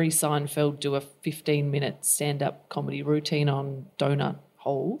like Jerry Seinfeld do a 15-minute stand-up comedy routine on donut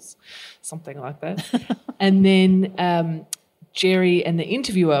holes, something like that. And then Jerry and the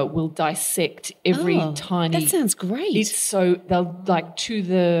interviewer will dissect every tiny... That sounds great. It's so they'll like to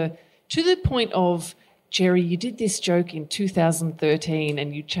the point of, Jerry, you did this joke in 2013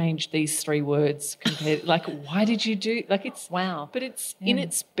 and you changed these 3 words compared. Like, why did you do? Like, it's wow. But it's in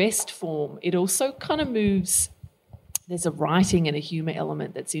its best form. It also kind of moves. There's a writing and a humour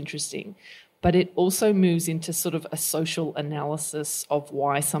element that's interesting, but it also moves into sort of a social analysis of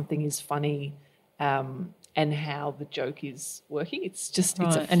why something is funny, and how the joke is working. It's just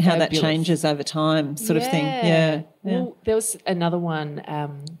it's a and how that changes over time, sort of thing. Yeah. Well, there was another one.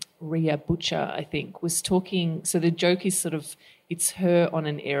 Rhea Butcher, I think, was talking. So the joke is sort of, it's her on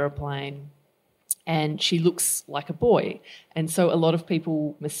an aeroplane and she looks like a boy. And so a lot of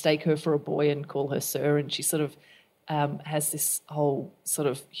people mistake her for a boy and call her sir, and she sort of has this whole sort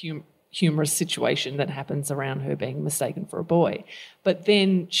of humorous situation that happens around her being mistaken for a boy. But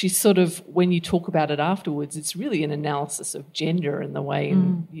then she sort of, when you talk about it afterwards, it's really an analysis of gender and the way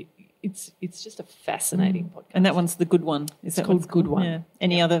it's just a fascinating podcast. And that one's the Good One. It's called Good One. Yeah.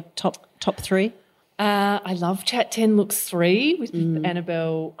 Any other top 3? I love Chat 10 Looks 3 with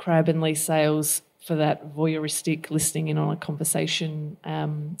Annabelle Crabb and Lee Sales for that voyeuristic listening in on a conversation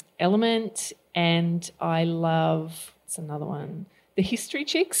element. And I love, what's another one? The History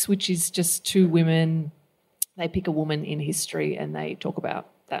Chicks, which is just two women. They pick a woman in history and they talk about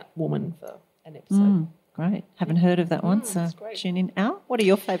that woman for an episode. Great. Haven't heard of that one, so tune in. Al, what are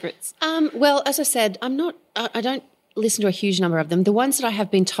your favourites? Well, as I said, I don't listen to a huge number of them. The ones that I have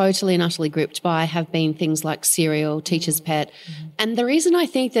been totally and utterly gripped by have been things like Serial, Teacher's Pet. And the reason I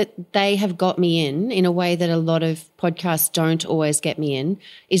think that they have got me in a way that a lot of podcasts don't always get me in,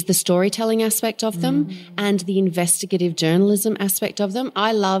 is the storytelling aspect of them and the investigative journalism aspect of them.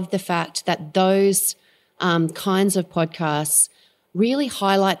 I love the fact that those kinds of podcasts really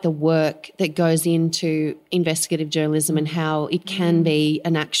highlight the work that goes into investigative journalism and how it can be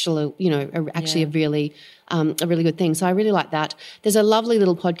an actual, a really good thing. So I really like that. There's a lovely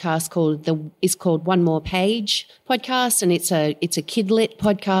little podcast called One More Page podcast, and it's a kidlit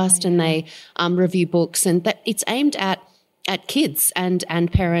podcast, and they review books, and that it's aimed at kids and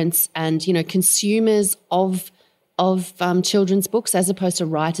parents and consumers of children's books as opposed to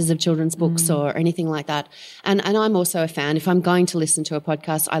writers of children's books or anything like that. And I'm also a fan. If I'm going to listen to a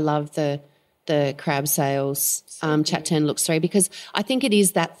podcast, I love the Crab Sales Chat 10 Looks 3, because I think it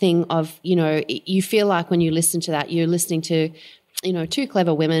is that thing of, you feel like when you listen to that, you're listening to, two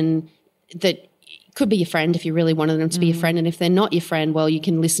clever women that could be your friend if you really wanted them to be your friend. And if they're not your friend, well, you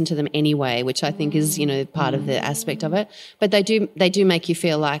can listen to them anyway, which I think is, part of the aspect of it. But they do make you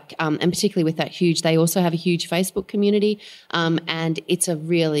feel like, and particularly with that they also have a huge Facebook community, and it's a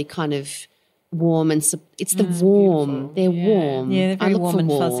really kind of warm and it's the warm. Beautiful. They're warm. Yeah, they're very I look warm for and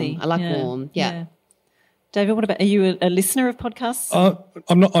warm. fuzzy. I like warm. Yeah. David, what about, are you a listener of podcasts?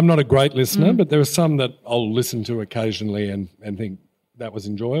 I'm not a great listener, but there are some that I'll listen to occasionally and think that was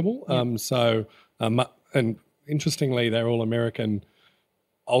enjoyable. And interestingly, they're all American,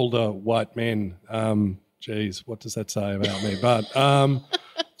 older white men. Geez, what does that say about me? But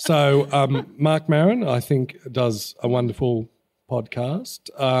Mark Maron, I think, does a wonderful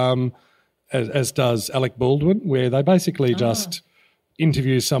podcast, as does Alec Baldwin, where they basically just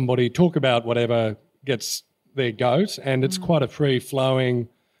interview somebody, talk about whatever gets their goat, and it's quite a free-flowing,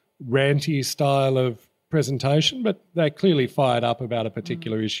 ranty style of presentation, but they're clearly fired up about a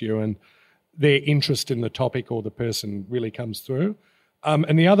particular issue, and their interest in the topic or the person really comes through.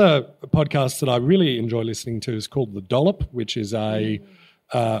 And the other podcast that I really enjoy listening to is called The Dollop, which is a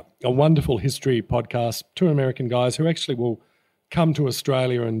wonderful history podcast. Two American guys who actually will come to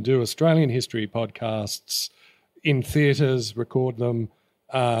Australia and do Australian history podcasts in theatres, record them,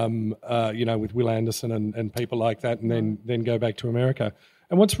 with Will Anderson and people like that, and then go back to America.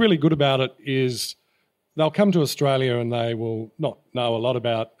 And what's really good about it is they'll come to Australia and they will not know a lot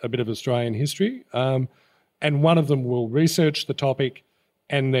about a bit of Australian history, and one of them will research the topic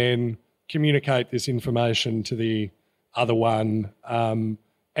and then communicate this information to the other one,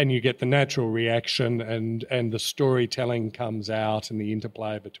 and you get the natural reaction and the storytelling comes out, and the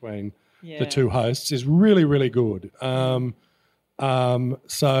interplay between the two hosts is really, really good.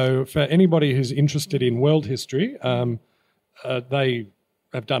 So for anybody who's interested in world history, they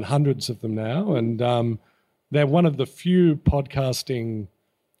have done hundreds of them now, and they're one of the few podcasting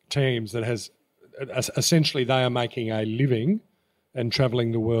teams that has essentially they are making a living and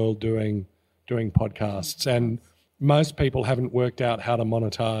travelling the world doing podcasts, and most people haven't worked out how to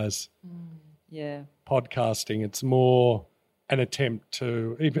monetize podcasting. It's more an attempt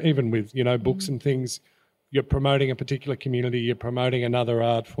to, even with books and things, you're promoting a particular community, you're promoting another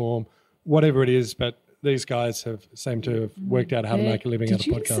art form, whatever it is, but these guys seem to have worked out how to make a living out of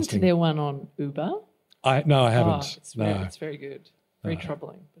podcasting. Did you listen to their one on Uber? No, I haven't. It's very good. Very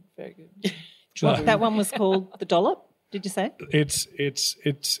troubling, but very good. That one was called The Dollop, did you say?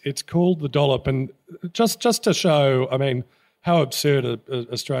 It's called The Dollop, and just to show, how absurd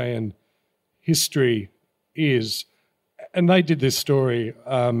Australian history is, and they did this story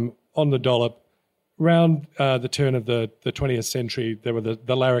on The Dollop. Around the turn of the 20th century, there were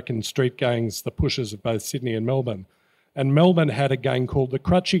the larrikin street gangs, the pushers of both Sydney and Melbourne. And Melbourne had a gang called the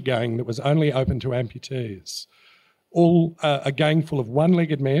Crutchy Gang that was only open to amputees. All a gang full of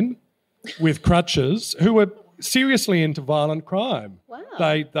one-legged men with crutches who were seriously into violent crime.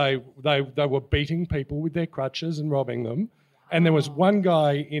 Wow. They were beating people with their crutches and robbing them. And there was one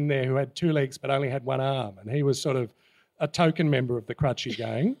guy in there who had two legs but only had one arm, and he was sort of a token member of the Crutchy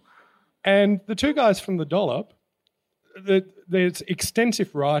Gang. And the two guys from The Dollop, there's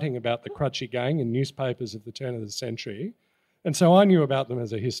extensive writing about the Crutchy Gang in newspapers of the turn of the century. And so I knew about them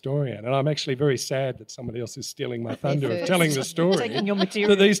as a historian, and I'm actually very sad that somebody else is stealing my thunder of telling the story. Taking your material.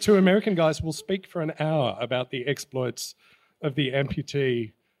 That these two American guys will speak for an hour about the exploits of the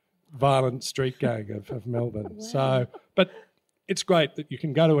amputee violent street gang of Melbourne. Wow. So, but it's great that you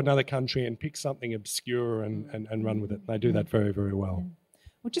can go to another country and pick something obscure and run with it. They do that very, very well.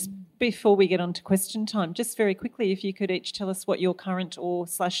 Well, just before we get on to question time, just very quickly, if you could each tell us what your current or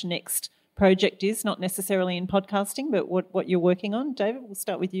 / next project is, not necessarily in podcasting, but what you're working on. David, we'll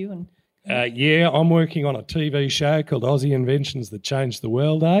start with you. I'm working on a TV show called Aussie Inventions That Changed the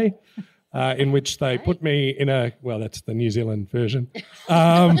World, in which they put me in that's the New Zealand version.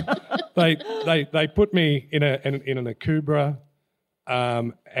 They put me in an Akubra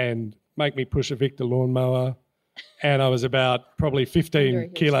and make me push a Victor lawnmower. And I was about probably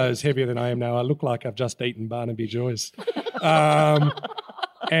 15 kilos heavier than I am now. I look like I've just eaten Barnaby Joyce.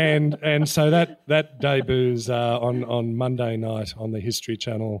 And so that debuts on Monday night on the History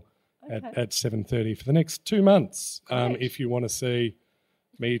Channel at 7:30 for the next 2 months. If you want to see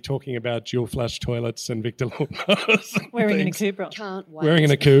me talking about dual flush toilets and Victor lawnmowers. Wearing an Akubra. Can't wait. Wearing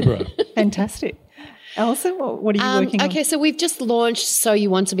an Akubra. Fantastic. Alison, what are you working on? Okay, so we've just launched So You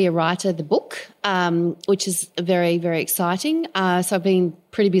Want to Be a Writer, the book, which is very, very exciting. So I've been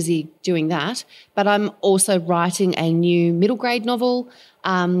pretty busy doing that. But I'm also writing a new middle grade novel,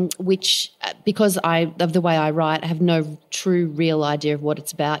 which, because of the way I write, I have no true real idea of what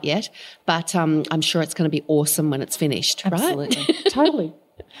it's about yet. But I'm sure it's going to be awesome when it's finished, Absolutely. right? Totally.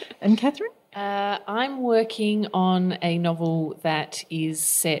 And Catherine? I'm working on a novel that is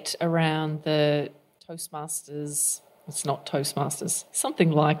set around the Toastmasters. It's not Toastmasters,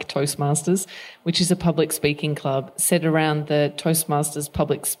 something like Toastmasters, which is a public speaking club set around the Toastmasters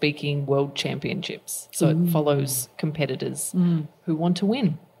Public Speaking World Championships. So it follows competitors who want to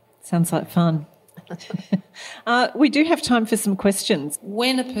win. Sounds like fun. We do have time for some questions.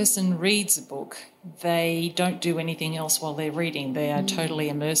 When a person reads a book, they don't do anything else while they're reading. They are totally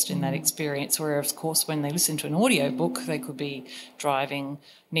immersed in that experience, whereas, of course, when they listen to an audiobook, they could be driving,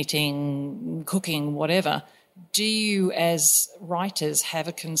 knitting, cooking, whatever. Do you, as writers, have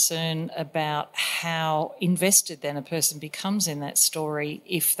a concern about how invested then a person becomes in that story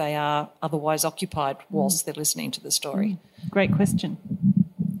if they are otherwise occupied whilst they're listening to the story? Great question.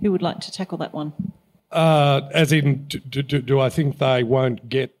 Who would like to tackle that one? As in, do I think they won't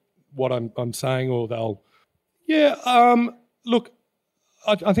get what I'm saying, or they'll? Yeah. Look,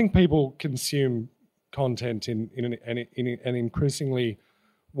 I think people consume content in an increasingly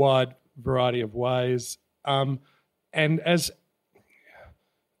wide variety of ways, and as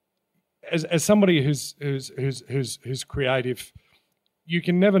somebody who's creative, you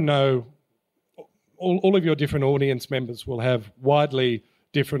can never know. All of your different audience members will have widely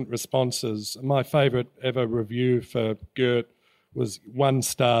different responses. My favourite ever review for Gert was 1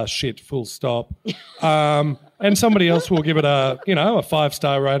 star shit, full stop. And somebody else will give it a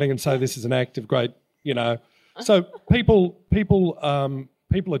 5-star rating and say this is an act of great, So people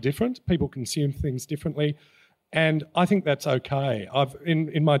are different. People consume things differently, and I think that's okay. I've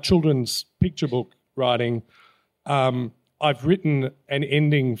in my children's picture book writing, I've written an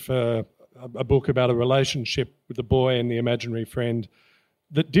ending for a book about a relationship with the boy and the imaginary friend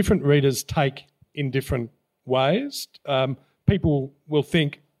that different readers take in different ways. People will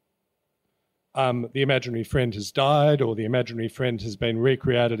think the imaginary friend has died, or the imaginary friend has been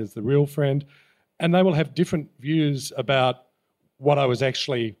recreated as the real friend, and they will have different views about what I was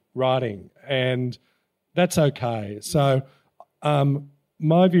actually writing, and that's okay. So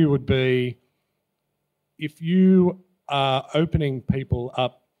my view would be, if you are opening people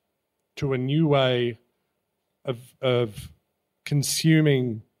up to a new way of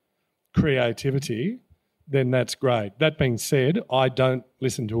consuming creativity, then that's great. That being said, I don't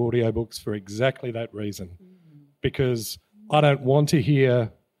listen to audiobooks for exactly that reason, because I don't want to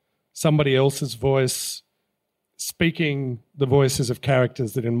hear somebody else's voice speaking the voices of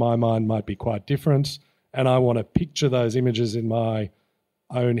characters that in my mind might be quite different, and I want to picture those images in my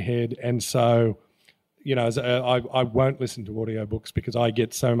own head. And so, I won't listen to audiobooks because I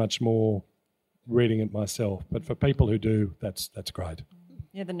get so much more reading it myself. But for people who do, that's great.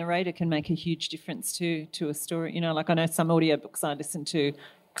 Yeah, the narrator can make a huge difference to a story. Like I know some audiobooks I listen to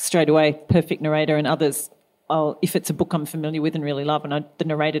straight away, perfect narrator, and others, if it's a book I'm familiar with and really love and the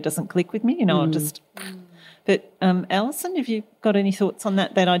narrator doesn't click with me, I'll just... But Alison, have you got any thoughts on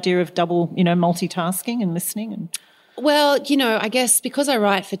that idea of double, multitasking and listening? Well, I guess because I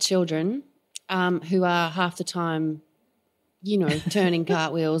write for children who are half the time, turning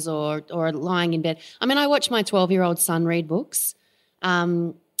cartwheels or lying in bed. I mean, I watch my 12-year-old son read books.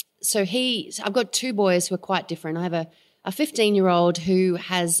 So I've got 2 boys who are quite different. I have a 15-year-old who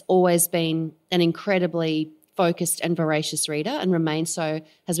has always been an incredibly focused and voracious reader and remains so,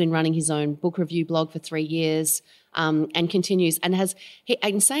 has been running his own book review blog for 3 years, and continues. And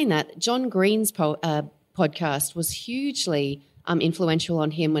in saying that, John Green's podcast was hugely influential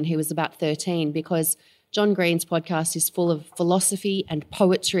on him when he was about 13, because John Green's podcast is full of philosophy and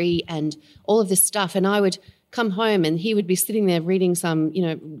poetry and all of this stuff. And I would come home and he would be sitting there reading some,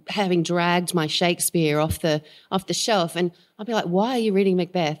 having dragged my Shakespeare off the shelf, and I'd be like, "Why are you reading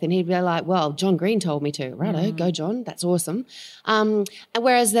Macbeth?" And he'd be like, "Well, John Green told me to." Righto, go John, that's awesome.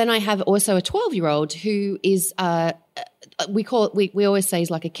 Whereas then I have also a 12-year-old who is we always say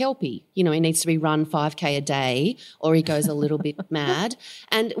he's like a Kelpie. He needs to be run 5K a day or he goes a little bit mad.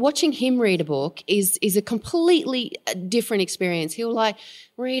 And watching him read a book is a completely different experience. He'll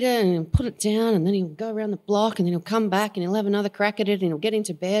read it and put it down, and then he'll go around the block, and then he'll come back and he'll have another crack at it, and he'll get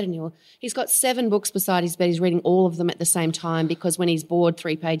into bed, and he's got 7 books beside his bed. He's reading all of them at the same time, because when he's bored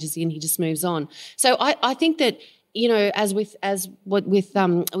 3 pages in, he just moves on. So I think that, as with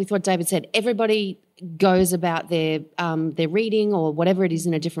what David said, everybody goes about their reading or whatever it is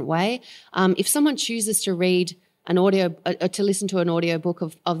in a different way. If someone chooses to read to listen to an audio book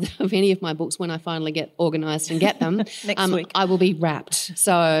of any of my books when I finally get organised and get them, Next week, I will be rapt.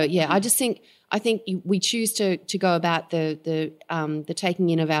 So yeah, I think we choose to go about the taking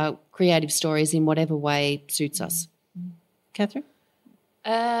in of our creative stories in whatever way suits us. Catherine?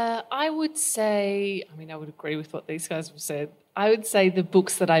 I would say, I would agree with what these guys have said. I would say the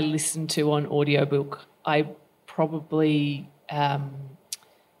books that I listen to on audiobook, I probably, I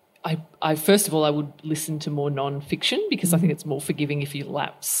first of all, I would listen to more non-fiction, because I think it's more forgiving if you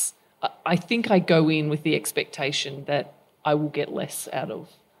lapse. I think I go in with the expectation that I will get less out of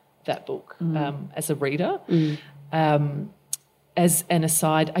that book as a reader. As an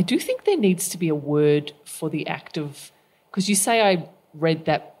aside, I do think there needs to be a word for the act of, because you say I read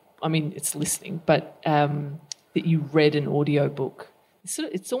that, it's listening, but that you read an audio book.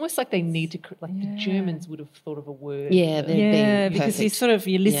 It's almost like they need to, the Germans would have thought of a word. Yeah, because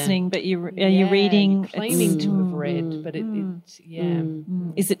you're listening, but you're reading. You're claiming to have read, but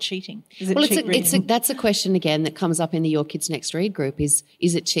Is it cheating? That's a question again that comes up in the Your Kids Next Read group. Is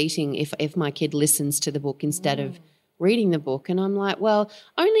it cheating if my kid listens to the book instead of reading the book? And I'm like, well,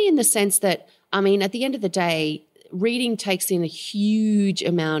 only in the sense that, at the end of the day, reading takes in a huge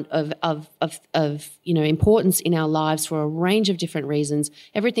amount of importance in our lives for a range of different reasons,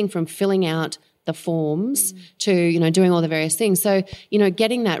 everything from filling out the forms to, doing all the various things. So,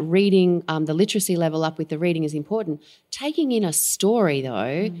 getting that reading, the literacy level up with the reading is important. Taking in a story,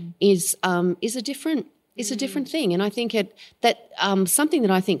 though, is a different thing. And I think something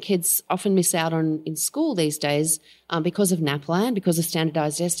that I think kids often miss out on in school these days, because of NAPLAN, because of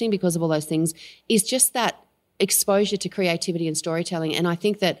standardised testing, because of all those things, is just that exposure to creativity and storytelling. And I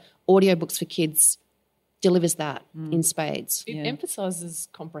think that audiobooks for kids delivers that in spades. It emphasises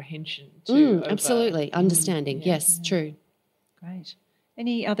comprehension too. Absolutely. Understanding. Yes, true. Great.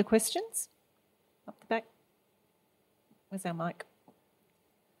 Any other questions? Up the back. Where's our mic?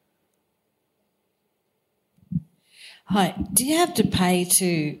 Hi. Do you have to pay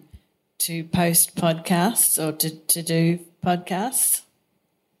to post podcasts or to do podcasts?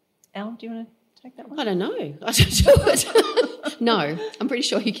 Al, do you want to take that one? I don't know. I don't do it. No, I'm pretty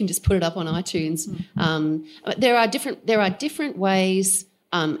sure you can just put it up on iTunes. There are different ways,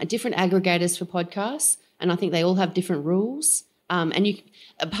 different aggregators for podcasts, and I think they all have different rules. And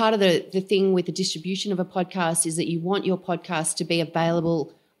part of the thing with the distribution of a podcast is that you want your podcast to be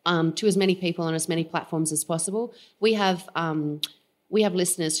available to as many people on as many platforms as possible. We have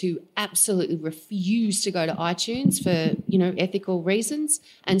listeners who absolutely refuse to go to iTunes for, ethical reasons.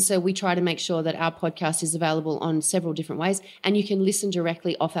 And so we try to make sure that our podcast is available on several different ways, and you can listen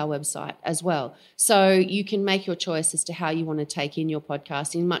directly off our website as well. So you can make your choice as to how you want to take in your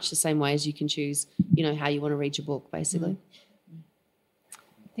podcast in much the same way as you can choose, how you want to read your book, basically.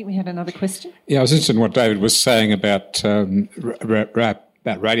 I think we had another question. Yeah, I was interested in what David was saying about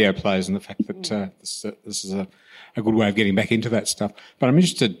about radio plays and the fact that this is a good way of getting back into that stuff. But I'm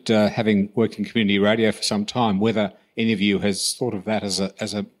interested, having worked in community radio for some time, whether any of you has thought of that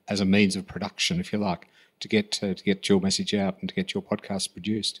as a means of production, if you like, to get your message out and to get your podcast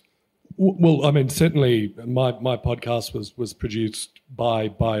produced. Well, certainly my podcast was produced by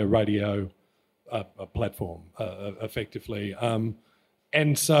a radio a platform, effectively,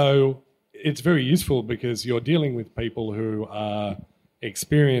 and so it's very useful because you're dealing with people who are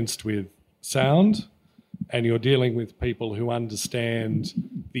experienced with sound, and you're dealing with people who understand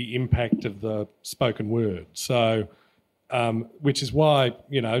the impact of the spoken word. So, which is why,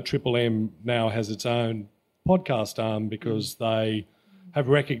 Triple M now has its own podcast arm because they have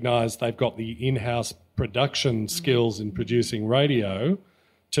recognised they've got the in-house production skills in producing radio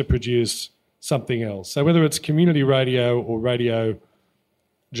to produce something else. So whether it's community radio or radio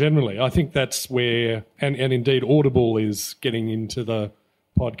generally, I think that's where, and indeed Audible is getting into the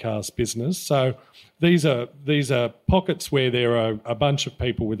podcast business. So these are pockets where there are a bunch of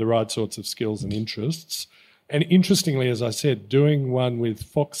people with the right sorts of skills and interests. And interestingly, as I said, doing one with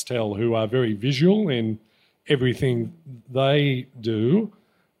Foxtel, who are very visual in everything they do,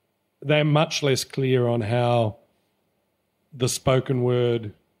 they're much less clear on how the spoken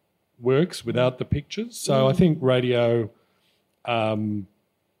word works without the pictures. So I think radio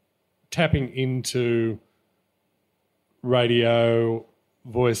tapping into radio,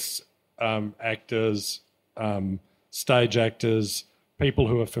 voice actors, stage actors, people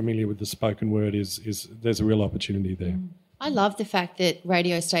who are familiar with the spoken word is there's a real opportunity there. I love the fact that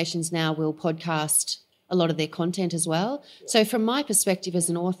radio stations now will podcast a lot of their content as well. So from my perspective as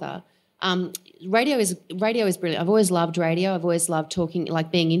an author, radio is brilliant. I've always loved radio. I've always loved talking,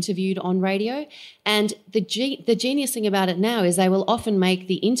 like being interviewed on radio. And the genius thing about it now is they will often make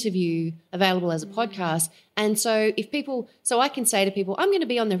the interview available as a podcast. And so I can say to people, I'm going to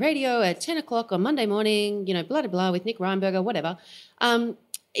be on the radio at 10 o'clock on Monday morning, blah, blah, blah, with Nick Reinberger, whatever.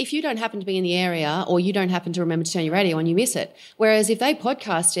 If you don't happen to be in the area or you don't happen to remember to turn your radio on, you miss it. Whereas if they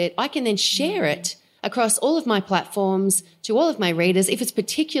podcast it, I can then share it across all of my platforms to all of my readers. If it's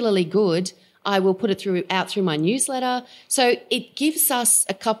particularly good, I will put it out through my newsletter. So it gives us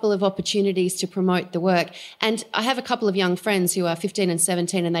a couple of opportunities to promote the work. And I have a couple of young friends who are 15 and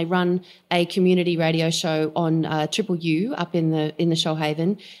 17, and they run a community radio show on Triple U up in the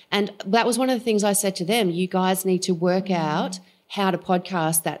Shoalhaven. And that was one of the things I said to them, you guys need to work out how to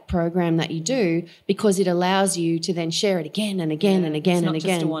podcast that program that you do, because it allows you to then share it again and again and again and again. It's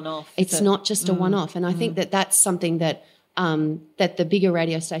not just a one-off. It's not just a one-off. And I think that that's something that that the bigger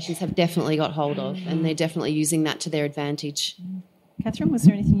radio stations have definitely got hold of, and they're definitely using that to their advantage. Catherine, was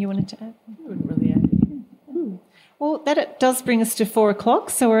there anything you wanted to add? I wouldn't really add anything. Well, that does bring us to 4 o'clock,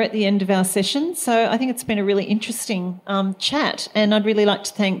 so we're at the end of our session. So I think it's been a really interesting chat, and I'd really like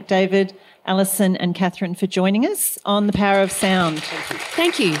to thank David, Alison and Catherine for joining us on The Power of Sound.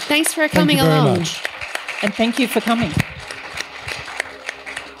 Thank you. Thanks for coming along. Very much. And thank you for coming.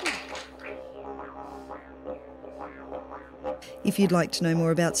 If you'd like to know more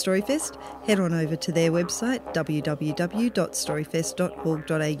about Storyfest, head on over to their website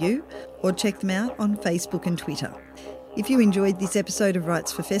www.storyfest.org.au or check them out on Facebook and Twitter. If you enjoyed this episode of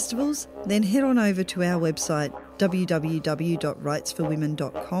Rights for Festivals, then head on over to our website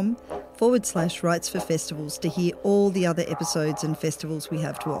www.rightsforwomen.com/Rights for Festivals to hear all the other episodes and festivals we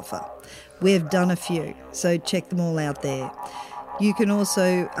have to offer. We've done a few, so check them all out there. You can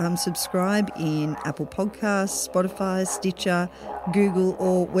also subscribe in Apple Podcasts, Spotify, Stitcher, Google,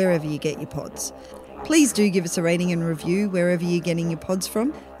 or wherever you get your pods. Please do give us a rating and review wherever you're getting your pods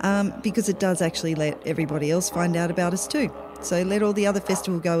from, because it does actually let everybody else find out about us too. So let all the other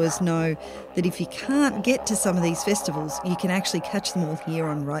festival goers know that if you can't get to some of these festivals, you can actually catch them all here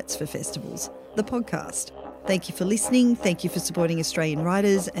on Rights for Festivals, the podcast. Thank you for listening. Thank you for supporting Australian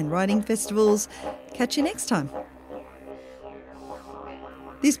writers and writing festivals. Catch you next time.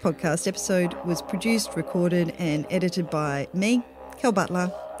 This podcast episode was produced, recorded and edited by me, Kel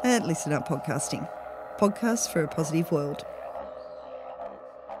Butler, at Listen Up Podcasting. Podcasts for a Positive World.